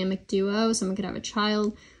heard dynamic duo, someone could have a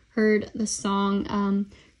child. Heard the song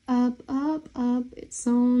up, up, up, it's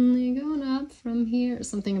only going up from here.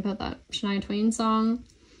 Something about that Shania Twain song.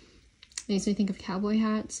 It makes me think of cowboy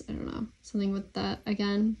hats. I don't know. Something with that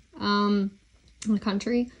again. The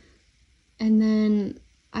country. And then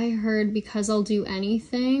I heard because I'll do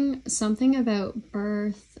anything. Something about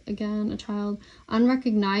birth. Again, a child.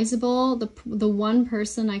 Unrecognizable. The one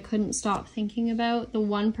person I couldn't stop thinking about. The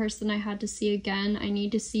one person I had to see again. I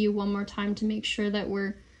need to see you one more time to make sure that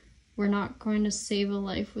we're not going to save a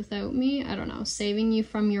life without me. I don't know. Saving you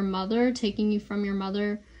from your mother, taking you from your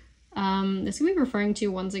mother. This can be referring to,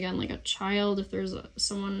 once again, like a child. If there's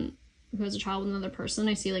someone who has a child with another person,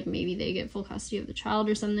 I see like maybe they get full custody of the child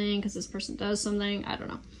or something because this person does something. I don't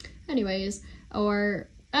know. Anyways, or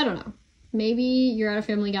I don't know. Maybe you're at a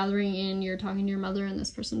family gathering and you're talking to your mother and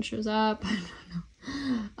this person shows up. I don't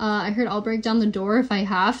know. I heard I'll break down the door if I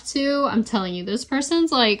have to. I'm telling you, this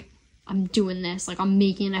person's like, I'm doing this, like I'm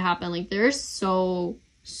making it happen. Like they're so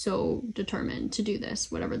determined to do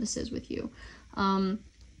this, whatever this is with you.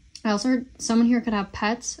 I also heard someone here could have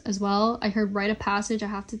pets as well. I heard write a passage, I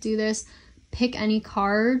have to do this. Pick any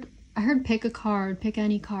card. I heard pick a card, pick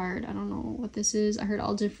any card. I don't know what this is. I heard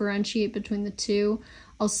I'll differentiate between the two.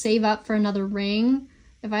 I'll save up for another ring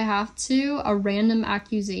if I have to. A random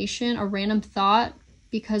accusation, a random thought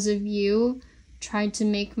because of you. Tried to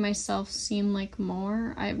make myself seem like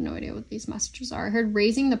more. I have no idea what these messages are. I heard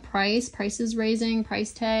raising the price, prices raising,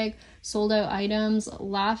 price tag, sold out items,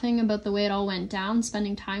 laughing about the way it all went down,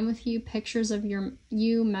 spending time with you, pictures of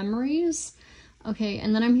you, memories. Okay,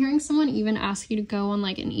 and then I'm hearing someone even ask you to go on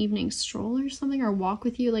like an evening stroll or something, or walk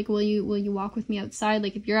with you. Like, will you walk with me outside?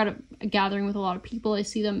 Like, if you're at a gathering with a lot of people, I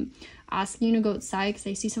see them asking you to go outside because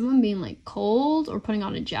I see someone being like cold or putting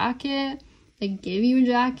on a jacket. They give you a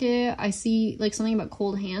jacket. I see like something about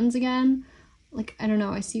cold hands again. Like, I don't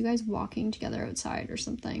know. I see you guys walking together outside or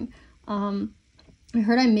something. I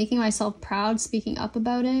heard I'm making myself proud, speaking up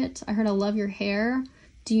about it. I heard I love your hair.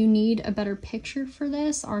 Do you need a better picture for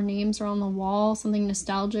this? Our names are on the wall. Something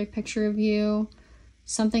nostalgic, picture of you.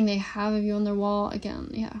 Something they have of you on their wall.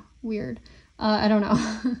 Again, yeah, weird. I don't know.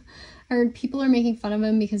 I heard people are making fun of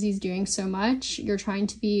him because he's doing so much. You're trying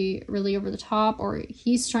to be really over the top, or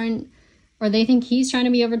they think he's trying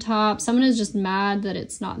to be over top. Someone is just mad that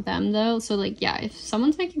it's not them though. So like, yeah, if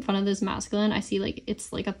someone's making fun of this masculine, I see like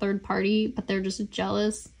it's like a third party, but they're just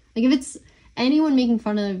jealous. Like if it's anyone making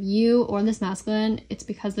fun of you or this masculine, it's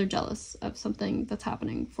because they're jealous of something that's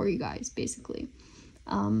happening for you guys, basically.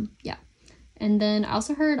 Yeah. And then I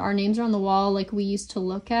also heard our names are on the wall. Like we used to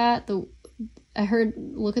look at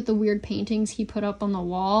look at the weird paintings he put up on the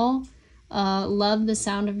wall. Love the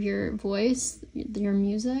sound of your voice, your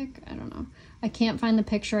music. I don't know. I can't find the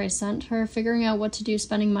picture I sent her. Figuring out what to do,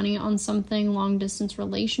 spending money on something, long distance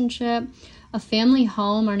relationship, a family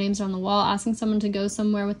home, our names are on the wall, asking someone to go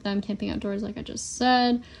somewhere with them, camping outdoors like I just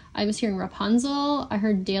said. I was hearing Rapunzel. I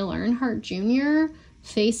heard Dale Earnhardt Jr.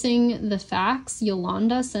 Facing the facts.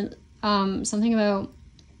 Yolanda sent something about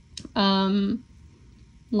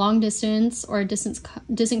long distance or a distant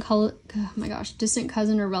cousin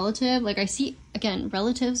or relative. Like I see again,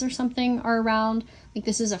 relatives or something are around. Like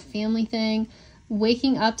this is a family thing.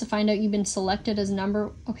 Waking up to find out you've been selected as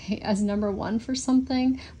number one for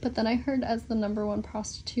something, but then I heard as the number one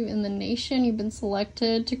prostitute in the nation, you've been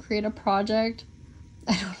selected to create a project.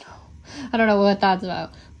 I don't know what that's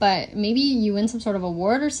about, but maybe you win some sort of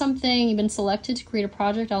award or something. You've been selected to create a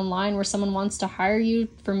project online where someone wants to hire you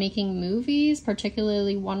for making movies,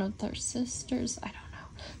 particularly one of their sisters. I don't know.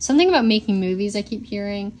 Something about making movies I keep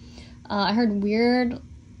hearing. I heard weird,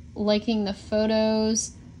 liking the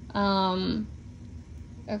photos.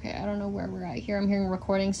 Okay, I don't know where we're at here. I'm hearing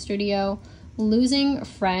recording studio. Losing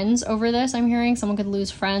friends over this. I'm hearing someone could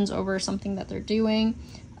lose friends over something that they're doing.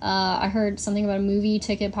 I heard something about a movie,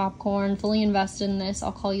 ticket, popcorn, fully invested in this,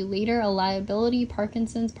 I'll call you later, a liability,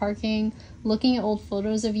 Parkinson's, parking, looking at old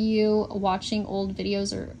photos of you, watching old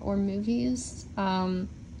videos or movies.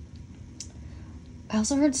 I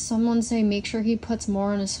also heard someone say make sure he puts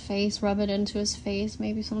more on his face, rub it into his face.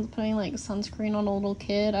 Maybe someone's putting like sunscreen on a little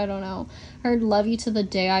kid, I don't know. I heard love you to the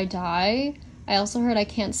day I die. I also heard I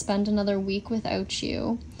can't spend another week without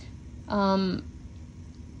you.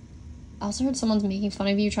 I also heard someone's making fun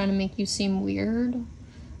of you, trying to make you seem weird.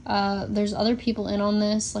 There's other people in on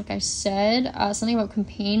this, like I said. Something about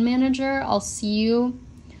campaign manager. I'll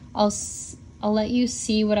let you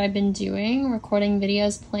see what I've been doing, recording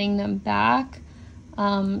videos, playing them back.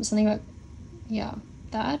 Something about, yeah,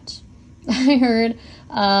 that. I heard,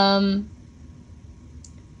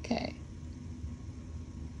 okay.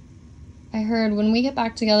 I heard when we get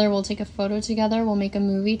back together, we'll take a photo together, we'll make a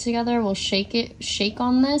movie together, we'll shake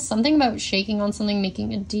on this. Something about shaking on something,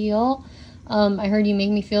 making a deal. I heard you make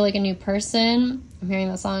me feel like a new person. I'm hearing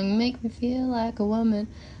the song, Make Me Feel Like a Woman.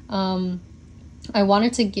 I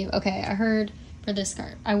wanted to give, okay, I heard for this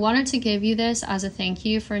card, I wanted to give you this as a thank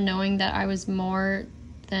you for knowing that I was more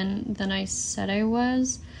than I said I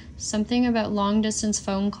was. Something about long distance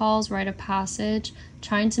phone calls, rite of passage,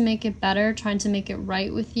 trying to make it better, trying to make it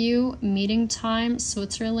right with you, meeting time,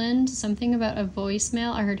 Switzerland, something about a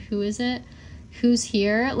voicemail. I heard, who is it? Who's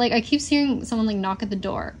here? Like, I keep seeing someone, like, knock at the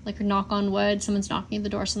door. Like, knock on wood, someone's knocking at the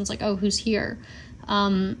door, someone's like, oh, who's here?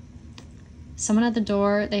 Someone at the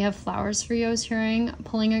door, they have flowers for you, I was hearing.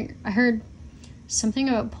 I heard something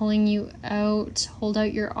about pulling you out, hold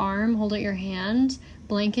out your arm, hold out your hand,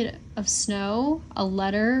 blanket of snow, a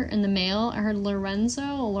letter in the mail. I heard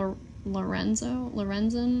Lorenzen,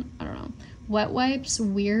 I don't know. Wet wipes,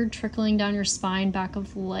 weird, trickling down your spine, back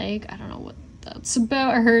of the leg. I don't know what that's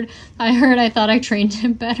about. I thought I trained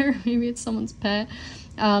him better. Maybe it's someone's pet.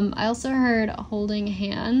 I also heard holding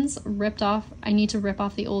hands, ripped off. I need to rip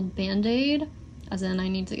off the old Band-Aid, as in I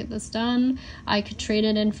need to get this done. I could trade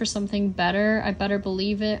it in for something better. I better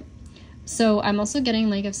believe it. So I'm also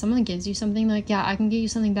getting, like, if someone gives you something, like, yeah, I can get you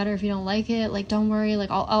something better if you don't like it. Like, don't worry.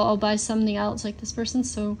 Like, I'll buy something else. Like, this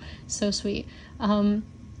person's so sweet. I'm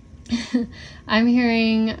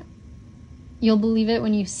hearing, you'll believe it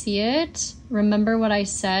when you see it. Remember what I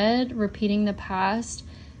said. Repeating the past.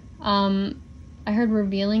 I heard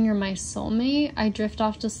revealing you're my soulmate. I drift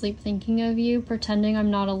off to sleep thinking of you, pretending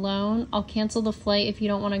I'm not alone. I'll cancel the flight if you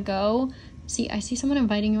don't want to go. See, I see someone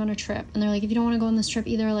inviting you on a trip, and they're like, if you don't want to go on this trip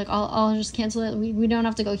either, like, I'll just cancel it. We don't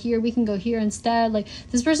have to go here. We can go here instead. Like,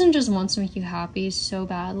 this person just wants to make you happy so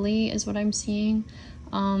badly is what I'm seeing.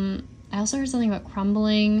 I also heard something about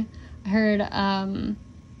crumbling. I heard,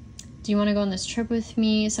 do you want to go on this trip with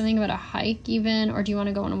me? Something about a hike even, or do you want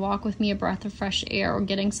to go on a walk with me, a breath of fresh air, or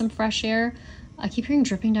getting some fresh air? I keep hearing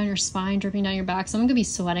dripping down your spine, dripping down your back. Someone could be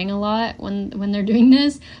sweating a lot when they're doing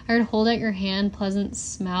this. I heard hold out your hand, pleasant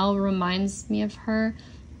smell, reminds me of her.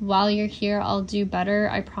 While you're here, I'll do better,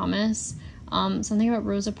 I promise. Something about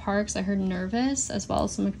Rosa Parks. I heard nervous as well.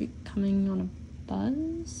 Someone could be coming on a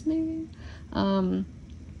bus, maybe. I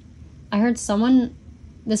heard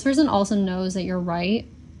this person also knows that you're right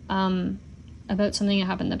about something that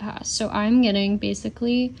happened in the past. So I'm getting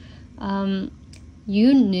basically,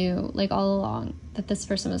 you knew like all along that this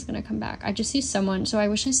person was going to come back. I just see someone, so I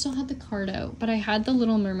wish I still had the card out, but I had the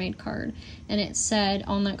Little Mermaid card, and it said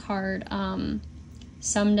on that card,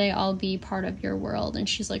 someday I'll be part of your world, and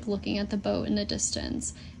she's like looking at the boat in the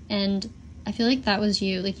distance, and I feel like that was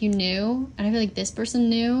you, like you knew, and I feel like this person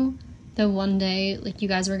knew that one day like you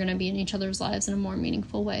guys were going to be in each other's lives in a more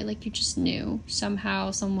meaningful way. Like you just knew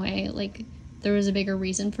somehow, some way, like there was a bigger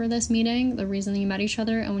reason for this meeting, the reason that you met each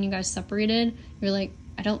other, and when you guys separated, you're like,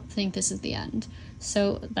 I don't think this is the end.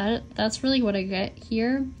 So that's really what I get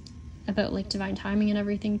here about like divine timing and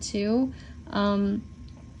everything too. And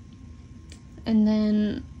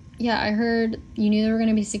then, yeah, I heard you knew they were going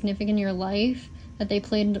to be significant in your life, that they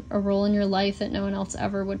played a role in your life that no one else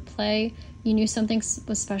ever would play. You knew something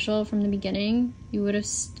was special from the beginning. You would have,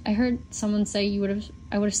 I heard someone say I would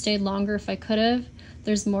have stayed longer if I could have.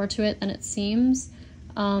 There's more to it than it seems.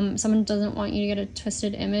 Someone doesn't want you to get a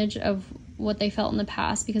twisted image of what they felt in the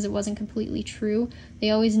past because it wasn't completely true. They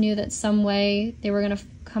always knew that some way they were going to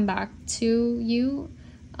come back to you,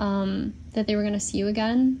 that they were going to see you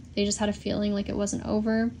again. They just had a feeling like it wasn't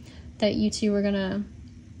over, that you two were going to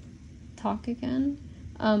talk again.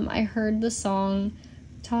 I heard the song,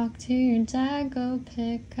 talk to your dad, go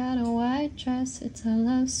pick out a white dress. It's a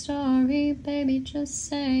love story, baby, just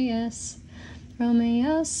say yes.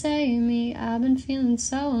 Romeo, save me, I've been feeling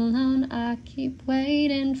so alone. I keep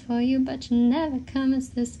waiting for you, but you never come. Is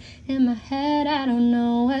this in my head? I don't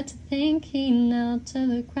know what to think. He knelt to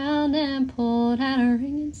the ground and pulled out a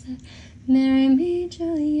ring and said, marry me,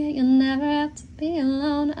 Juliet, you'll never have to be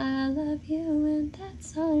alone. I love you, and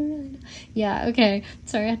that's all I really know. Yeah, okay,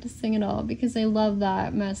 sorry, I had to sing it all because I love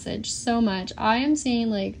that message so much. I am seeing,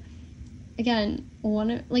 like, again,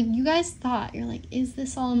 like, you guys thought, you're like, is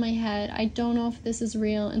this all in my head? I don't know if this is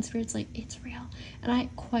real. And Spirit's like, it's real. And I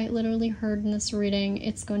quite literally heard in this reading,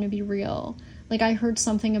 it's going to be real. Like, I heard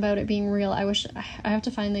something about it being real. I have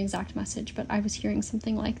to find the exact message, but I was hearing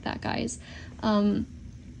something like that, guys. And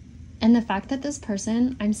the fact that this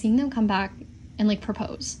person, I'm seeing them come back and, like,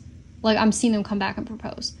 propose. Like, I'm seeing them come back and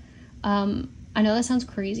propose. I know that sounds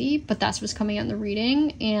crazy, but that's what's coming out in the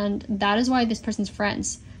reading. And that is why this person's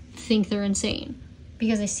friends think they're insane,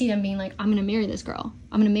 because I see them being like, I'm gonna marry this girl,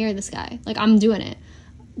 I'm gonna marry this guy, like, I'm doing it.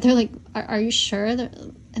 They're like, are you sure?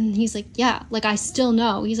 And he's like, yeah, like, I still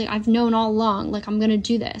know. He's like, I've known all along, like, I'm gonna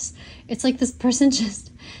do this. It's like this person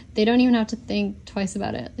just, they don't even have to think twice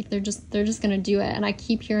about it. Like, they're just gonna do it. And I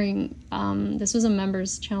keep hearing, this was a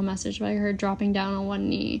members channel message, but I heard dropping down on one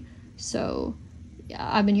knee. So yeah,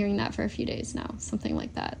 I've been hearing that for a few days now, something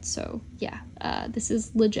like that. So yeah, this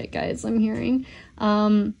is legit, guys, I'm hearing.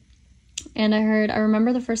 And I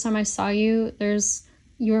remember the first time I saw you,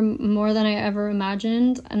 you were more than I ever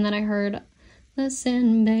imagined. And then I heard,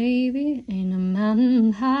 listen, baby, ain't a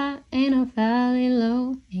mountain high, ain't a valley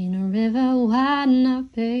low, ain't a river wide enough,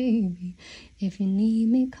 baby. If you need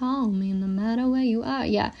me, call me, no matter where you are.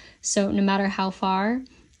 Yeah, so no matter how far,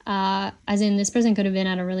 as in this person could have been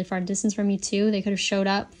at a really far distance from you too. They could have showed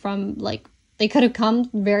up from, like, they could have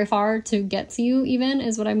come very far to get to you even,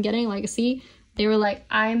 is what I'm getting. Like, see, they were like,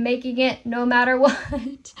 I'm making it no matter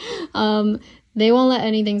what. They won't let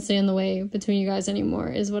anything stand in the way between you guys anymore,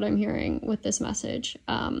 is what I'm hearing with this message.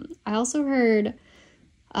 I also heard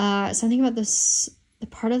something about the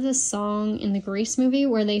part of this song in the Grease movie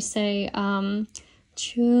where they say,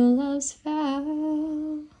 true love's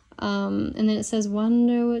foul. And then it says,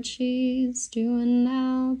 wonder what she's doing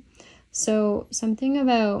now. So something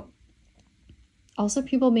about also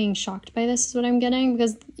people being shocked by this is what I'm getting,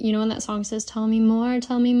 because, you know, when that song says, tell me more,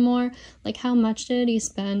 like, how much did he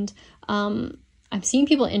spend? I'm seeing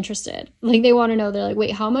people interested, like, they want to know. They're like,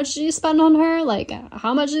 wait, how much did you spend on her? Like,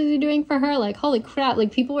 how much is he doing for her? Like, holy crap.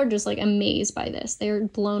 Like, people are just, like, amazed by this. They're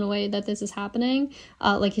blown away that this is happening.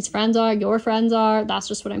 Like, his friends are, your friends are. That's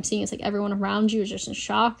just what I'm seeing. It's like everyone around you is just in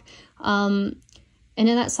shock. And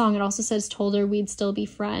in that song, it also says, told her we'd still be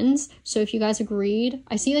friends. So if you guys agreed,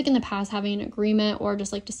 I see like in the past having an agreement or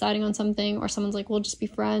just like deciding on something, or someone's like, we'll just be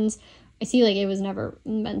friends. I see like it was never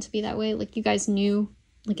meant to be that way. Like you guys knew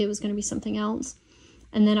like it was going to be something else.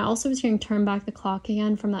 And then I also was hearing Turn Back the Clock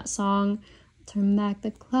again from that song. Turn back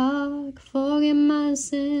the clock, forget my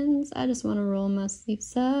sins. I just want to roll my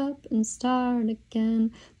sleeves up and start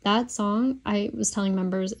again. That song, I was telling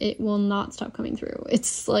members, it will not stop coming through.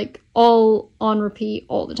 It's like all on repeat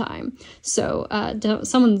all the time. So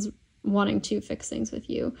someone's wanting to fix things with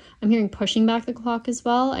you. I'm hearing Pushing Back the Clock as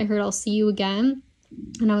well. I heard I'll See You Again.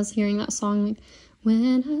 And I was hearing that song like,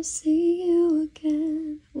 when I see you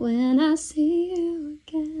again, when I see you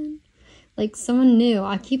again. Like someone knew.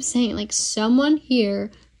 I keep saying, like, someone here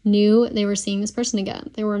knew they were seeing this person again.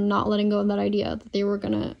 They were not letting go of that idea that they were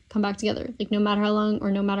gonna come back together. Like no matter how long or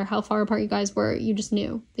no matter how far apart you guys were, you just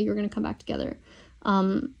knew that you were gonna come back together.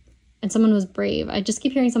 And someone was brave. I just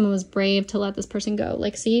keep hearing someone was brave to let this person go.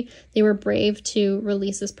 Like, see, they were brave to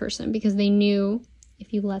release this person because they knew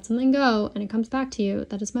if you let something go and it comes back to you,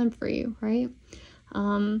 that it's meant for you, right?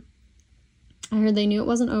 I heard they knew it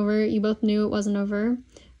wasn't over. You both knew it wasn't over.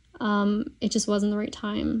 It just wasn't the right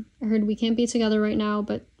time. I heard we can't be together right now,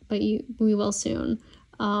 but we will soon.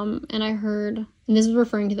 And I heard, and this is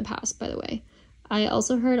referring to the past, by the way. I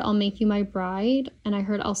also heard I'll Make You My Bride, and I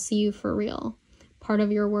heard I'll See You For Real. Part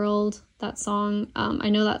of Your World, that song. I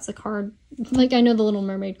know that's a card. Like, I know the Little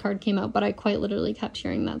Mermaid card came out, but I quite literally kept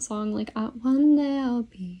hearing that song. Like, one day I'll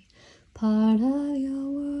be part of your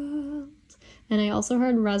world. And I also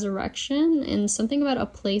heard Resurrection and something about a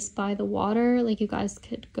place by the water. Like you guys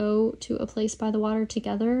could go to a place by the water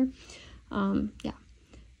together. Yeah.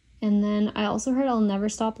 And then I also heard I'll Never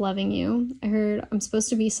Stop Loving You. I heard I'm supposed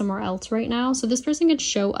to be somewhere else right now. So this person could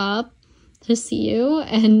show up to see you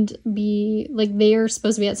and be like, they are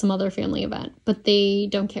supposed to be at some other family event, but they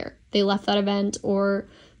don't care. They left that event, or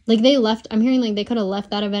like they left, I'm hearing like they could have left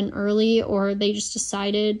that event early, or they just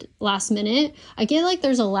decided last minute. I get like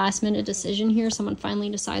there's a last minute decision here. Someone finally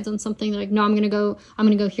decides on something. They're like, no, I'm going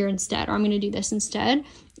to go here instead, or I'm going to do this instead.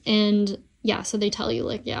 And yeah, so they tell you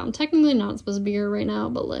like, yeah, I'm technically not supposed to be here right now,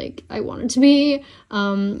 but like I wanted to be.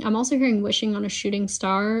 I'm also hearing Wishing on a Shooting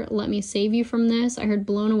Star, Let Me Save You From This. I heard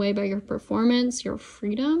Blown Away by Your Performance, Your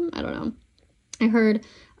Freedom. I don't know. I heard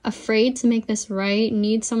Afraid to Make This Right,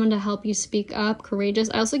 Need Someone to Help You Speak Up, Courageous.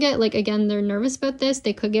 I also get like, again, they're nervous about this.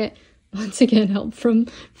 They could get, once again, help from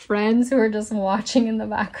friends who are just watching in the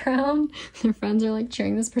background. Their friends are like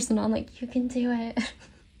cheering this person on, like, you can do it.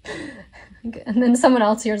 And then someone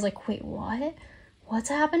else here is like, wait, what? What's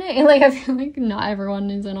happening? Like, I feel like not everyone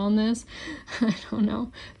is in on this. I don't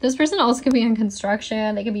know. This person also could be in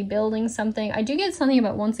construction. They could be building something. I do get something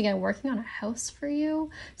about, once again, working on a house for you.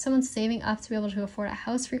 Someone's saving up to be able to afford a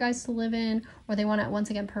house for you guys to live in, or they want to, once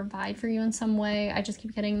again, provide for you in some way. I just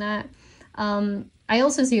keep getting that. I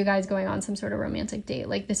also see you guys going on some sort of romantic date.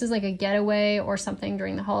 Like, this is like a getaway or something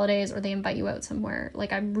during the holidays, or they invite you out somewhere.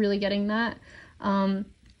 Like, I'm really getting that.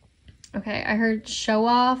 Okay, I heard Show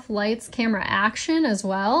Off, Lights, Camera, Action as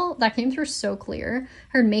well. That came through so clear.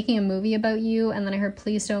 I heard Making a Movie About You, and then I heard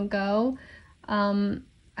Please Don't Go. I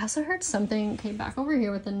also heard something, okay, back over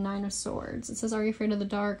here with the Nine of Swords. It says, Are You Afraid of the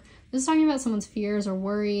Dark? This is talking about someone's fears or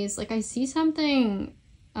worries. Like, I see something,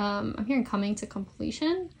 I'm hearing coming to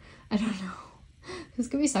completion. I don't know. This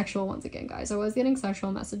could be sexual once again, guys. I was getting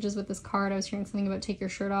sexual messages with this card. I was hearing something about take your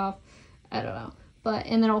shirt off. I don't know. But,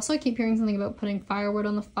 and then also I keep hearing something about putting firewood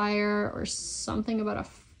on the fire, or something about a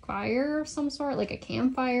fire of some sort, like a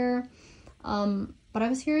campfire. But I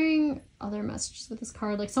was hearing other messages with this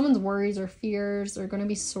card, like someone's worries or fears are going to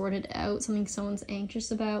be sorted out, something someone's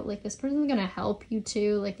anxious about. Like, this person's going to help you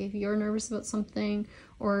too. Like, if you're nervous about something,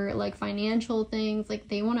 or like financial things, like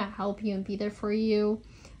they want to help you and be there for you.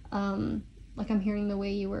 Like, I'm hearing the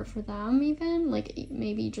way you were for them, even like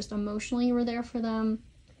maybe just emotionally you were there for them,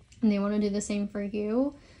 and they want to do the same for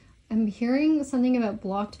you. I'm hearing something about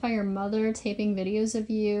blocked by your mother, taping videos of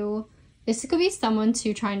you. This could be someone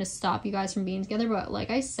too trying to stop you guys from being together, but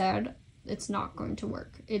like I said, it's not going to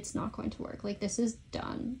work. It's not going to work. Like, this is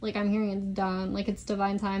done. Like, I'm hearing it's done. Like, it's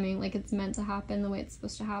divine timing. Like, it's meant to happen the way it's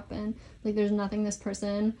supposed to happen. Like, there's nothing this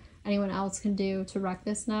person, anyone else can do to wreck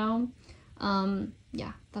this now.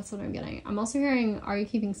 Yeah, that's what I'm getting. I'm also hearing, are you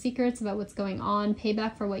keeping secrets about what's going on?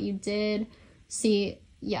 Payback for what you did. See,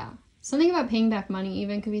 yeah, something about paying back money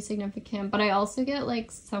even could be significant, but I also get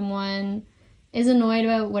like someone is annoyed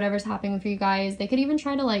about whatever's happening for you guys. They could even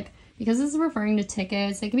try to, like, because this is referring to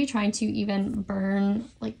tickets, they could be trying to even burn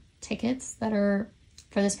like tickets that are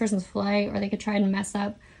for this person's flight, or they could try and mess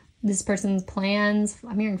up this person's plans.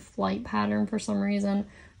 I'm hearing flight pattern for some reason.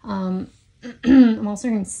 I'm also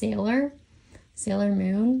hearing Sailor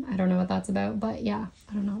Moon. I don't know what that's about, but yeah,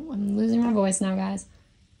 I don't know. I'm losing my voice now, guys.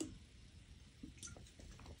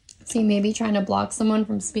 See, maybe trying to block someone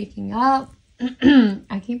from speaking up.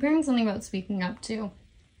 I keep hearing something about speaking up too.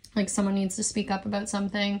 Like someone needs to speak up about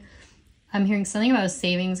something. I'm hearing something about a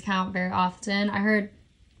savings account very often. I heard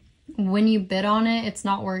when you bid on it, it's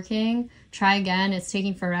not working. Try again, it's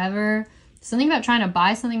taking forever. Something about trying to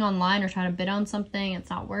buy something online or trying to bid on something, it's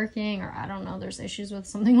not working, or I don't know, there's issues with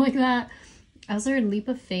something like that. I also heard leap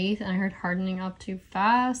of faith, and I heard hardening up too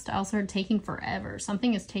fast. I also heard taking forever.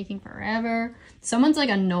 Something is taking forever. Someone's like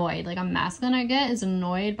annoyed. Like a masculine I get is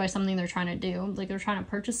annoyed by something they're trying to do. Like they're trying to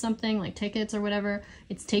purchase something, like tickets or whatever.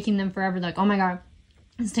 It's taking them forever. Like, oh my God,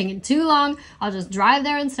 it's taking too long. I'll just drive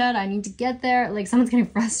there instead. I need to get there. Like someone's getting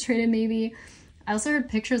frustrated maybe. I also heard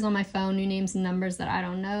pictures on my phone, new names and numbers that I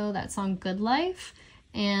don't know. That song Good Life.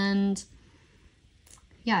 And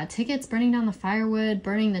yeah, tickets, burning down the firewood,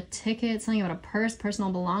 burning the tickets, something about a purse,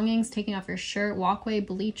 personal belongings, taking off your shirt, walkway,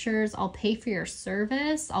 bleachers. I'll pay for your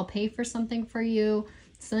service. I'll pay for something for you.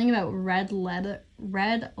 Something about red letter,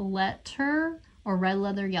 or red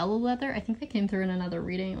leather, yellow leather. I think that came through in another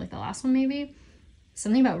reading, like the last one maybe.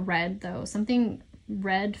 Something about red though, something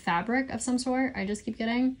red fabric of some sort. I just keep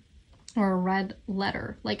getting, or a red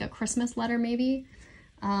letter, like a Christmas letter maybe.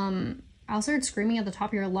 I also heard screaming at the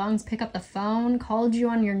top of your lungs, pick up the phone, called you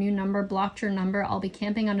on your new number, blocked your number. I'll be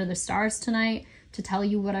camping under the stars tonight to tell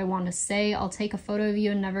you what I want to say. I'll take a photo of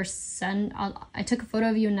you and never send. I took a photo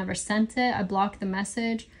of you and never sent it. I blocked the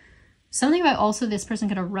message. Something about also this person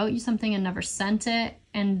could have wrote you something and never sent it,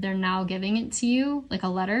 and they're now giving it to you, like a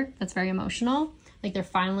letter. That's very emotional. Like they're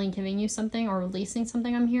finally giving you something or releasing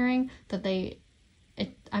something. I'm hearing that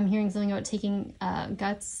I'm hearing something about taking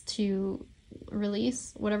guts to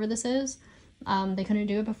release whatever this is. They couldn't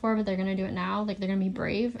do it before, but they're gonna do it now. Like they're gonna be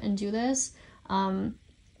brave and do this.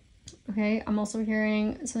 Okay, I'm also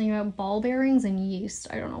hearing something about ball bearings and yeast.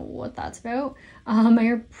 I don't know what that's about. I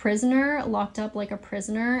hear prisoner, locked up like a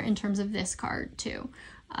prisoner in terms of this card too.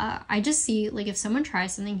 I just see like if someone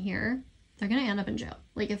tries something here, they're gonna end up in jail.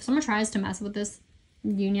 Like if someone tries to mess with this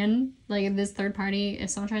union, like if this third party, if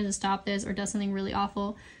someone tries to stop this or does something really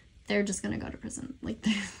awful, they're just gonna go to prison. Like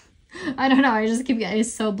I don't know, I just keep getting,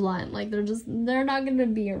 it's so blunt. Like they're not gonna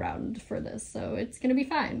be around for this, so it's gonna be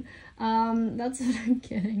fine. That's what I'm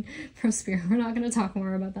getting from Spirit. We're not gonna talk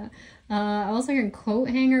more about that. I also hear coat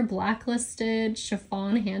hanger, blacklisted,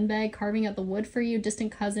 chiffon handbag, carving out the wood for you,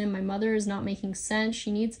 distant cousin, my mother is not making sense.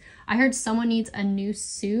 I heard someone needs a new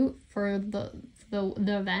suit for the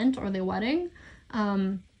event or the wedding.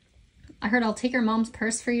 I heard I'll take your mom's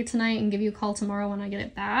purse for you tonight and give you a call tomorrow when I get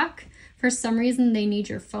it back. For some reason, they need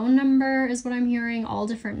your phone number is what I'm hearing. All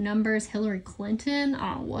different numbers. Hillary Clinton.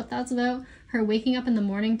 I don't know what that's about. Her waking up in the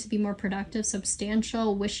morning to be more productive,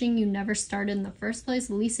 substantial, wishing you never started in the first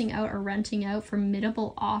place, leasing out or renting out,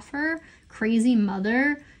 formidable offer, crazy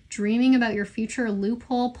mother, dreaming about your future,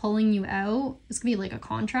 loophole, pulling you out. This could be like a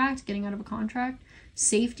contract, getting out of a contract.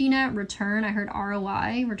 Safety net, return. I heard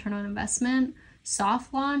ROI, return on investment.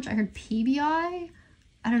 Soft launch. I heard PBI.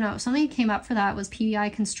 I don't know, something came up for that was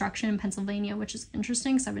PBI construction in Pennsylvania, which is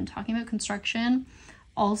interesting because I've been talking about construction.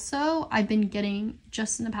 Also, I've been getting,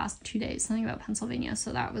 just in the past 2 days, something about Pennsylvania,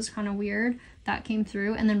 so that was kind of weird. That came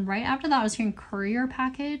through. And then right after that, I was hearing courier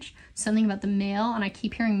package, something about the mail, and I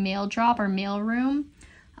keep hearing mail drop or mail room.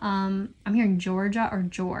 I'm hearing Georgia or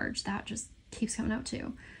George. That just keeps coming out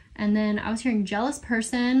too. And then I was hearing jealous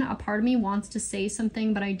person. A part of me wants to say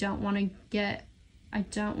something, but I don't want to get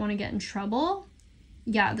in trouble.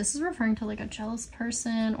 Yeah, this is referring to like a jealous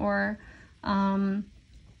person, or I don't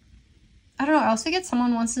know. I also get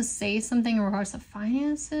someone wants to say something in regards to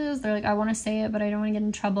finances. They're like, I want to say it, but I don't want to get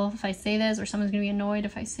in trouble if I say this, or someone's gonna be annoyed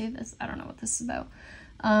if I say this. I don't know what this is about.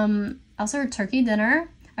 I also heard turkey dinner.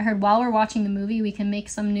 I heard while we're watching the movie, we can make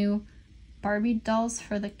some new Barbie dolls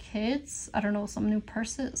for the kids. I don't know, some new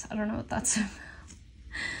purses. I don't know what that's about.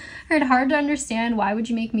 Heard hard to understand. Why would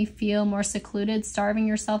you make me feel more secluded? Starving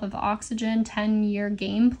yourself of oxygen. 10-year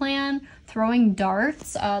game plan. Throwing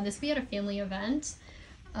darts. This would be at a family event.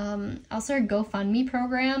 Also a GoFundMe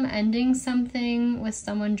program. Ending something with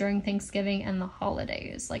someone during Thanksgiving and the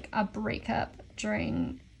holidays. Like a breakup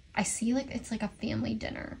during... I see like it's like a family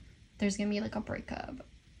dinner. There's gonna be like a breakup.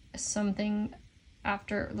 Something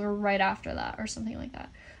after or right after that or something like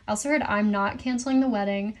that. I also heard I'm not canceling the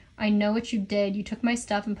wedding. I know what you did. You took my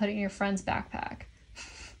stuff and put it in your friend's backpack.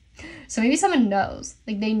 So maybe someone knows.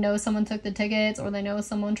 Like they know someone took the tickets, or they know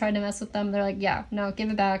someone tried to mess with them. They're like, yeah, no, give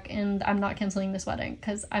it back, and I'm not canceling this wedding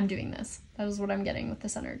because I'm doing this. That is what I'm getting with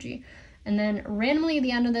this energy. And then randomly at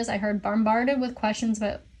the end of this, I heard bombarded with questions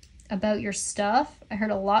about about your stuff. I heard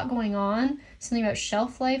a lot going on, something about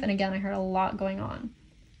shelf life, and again, I heard a lot going on.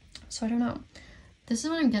 So I don't know. This is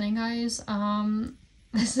what I'm getting, guys.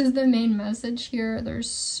 This is the main message here. There's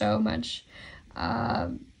so much.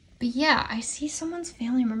 But yeah, I see someone's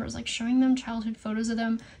family members, like showing them childhood photos of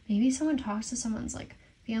them. Maybe someone talks to someone's like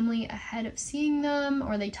family ahead of seeing them,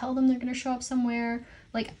 or they tell them they're gonna show up somewhere.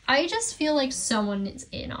 Like, I just feel like someone is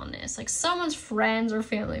in on this, like someone's friends or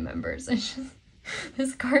family members. It's just,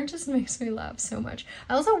 this card just makes me laugh so much.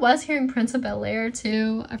 I also was hearing Prince of Bel-Air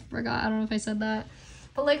too. I forgot, I don't know if I said that.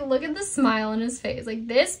 But like, look at the smile on his face. Like,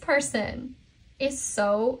 this person is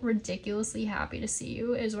so ridiculously happy to see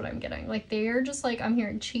you, is what I'm getting. Like, they're just like, I'm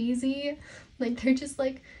hearing cheesy. Like, they're just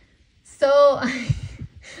like, so...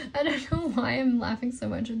 I don't know why I'm laughing so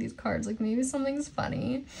much at these cards. Like, maybe something's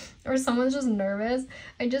funny or someone's just nervous.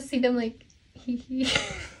 I just see them like, hee.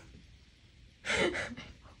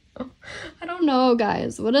 I don't know,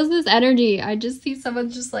 guys. What is this energy? I just see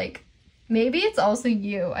someone just like, maybe it's also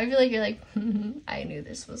you. I feel like you're like, I knew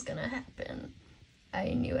this was gonna happen. I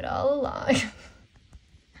knew it all along.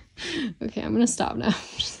 Okay, I'm gonna stop now.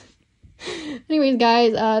 Anyways,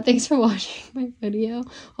 guys, thanks for watching my video.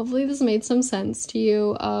 Hopefully this made some sense to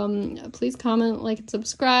you. Please comment, like, and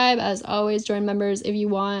subscribe. As always, join members if you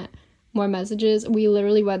want more messages. We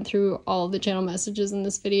literally went through all of the channel messages in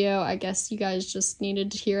this video. I guess you guys just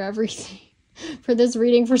needed to hear everything for this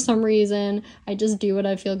reading for some reason. I just do what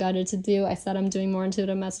I feel guided to do. I said I'm doing more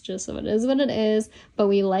intuitive messages, so it is what it is, but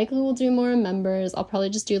we likely will do more members. I'll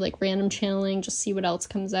probably just do like random channeling, just see what else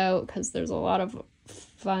comes out, because there's a lot of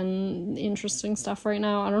fun, interesting stuff right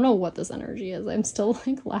now. I don't know what this energy is. I'm still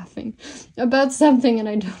like laughing about something and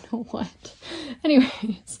I don't know what.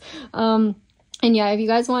 Anyways, and yeah, if you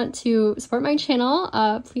guys want to support my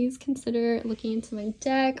channel, please consider looking into my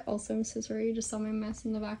deck. Also, I'm so sorry, you just saw my mess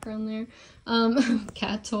in the background there.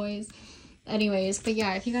 Cat toys. Anyways, but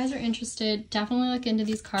yeah, if you guys are interested, definitely look into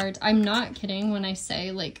these cards. I'm not kidding when I say,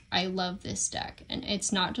 like, I love this deck. And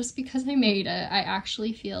it's not just because I made it. I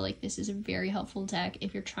actually feel like this is a very helpful deck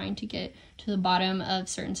if you're trying to get to the bottom of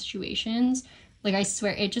certain situations. Like, I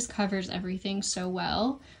swear, it just covers everything so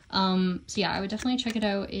well. So yeah, I would definitely check it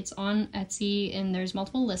out. It's on Etsy, and there's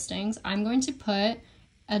multiple listings. I'm going to put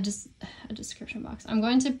a description box. I'm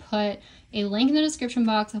going to put a link in the description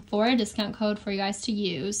box for a discount code for you guys to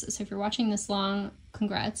use. So if you're watching this long,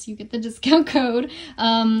 congrats, you get the discount code.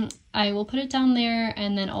 I will put it down there,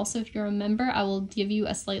 and then also if you're a member, I will give you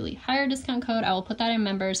a slightly higher discount code. I will put that in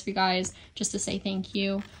members for you guys just to say thank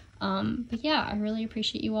you. But yeah, I really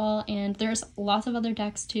appreciate you all, and there's lots of other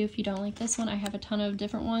decks too. If you don't like this one, I have a ton of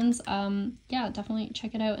different ones. Yeah, definitely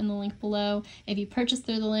check it out in the link below. If you purchase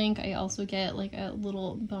through the link, I also get like a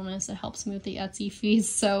little bonus that helps me with the Etsy fees.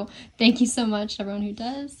 So thank you so much to everyone who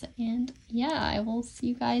does, and yeah, I will see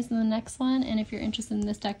you guys in the next one. And if you're interested in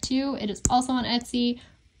this deck too, it is also on Etsy.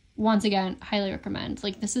 Once again, highly recommend.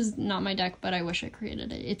 Like, this is not my deck, but I wish I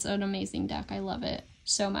created it. It's an amazing deck. I love it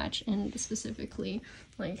so much, and specifically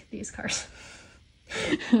like these cards.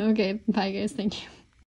 Okay, bye guys, thank you.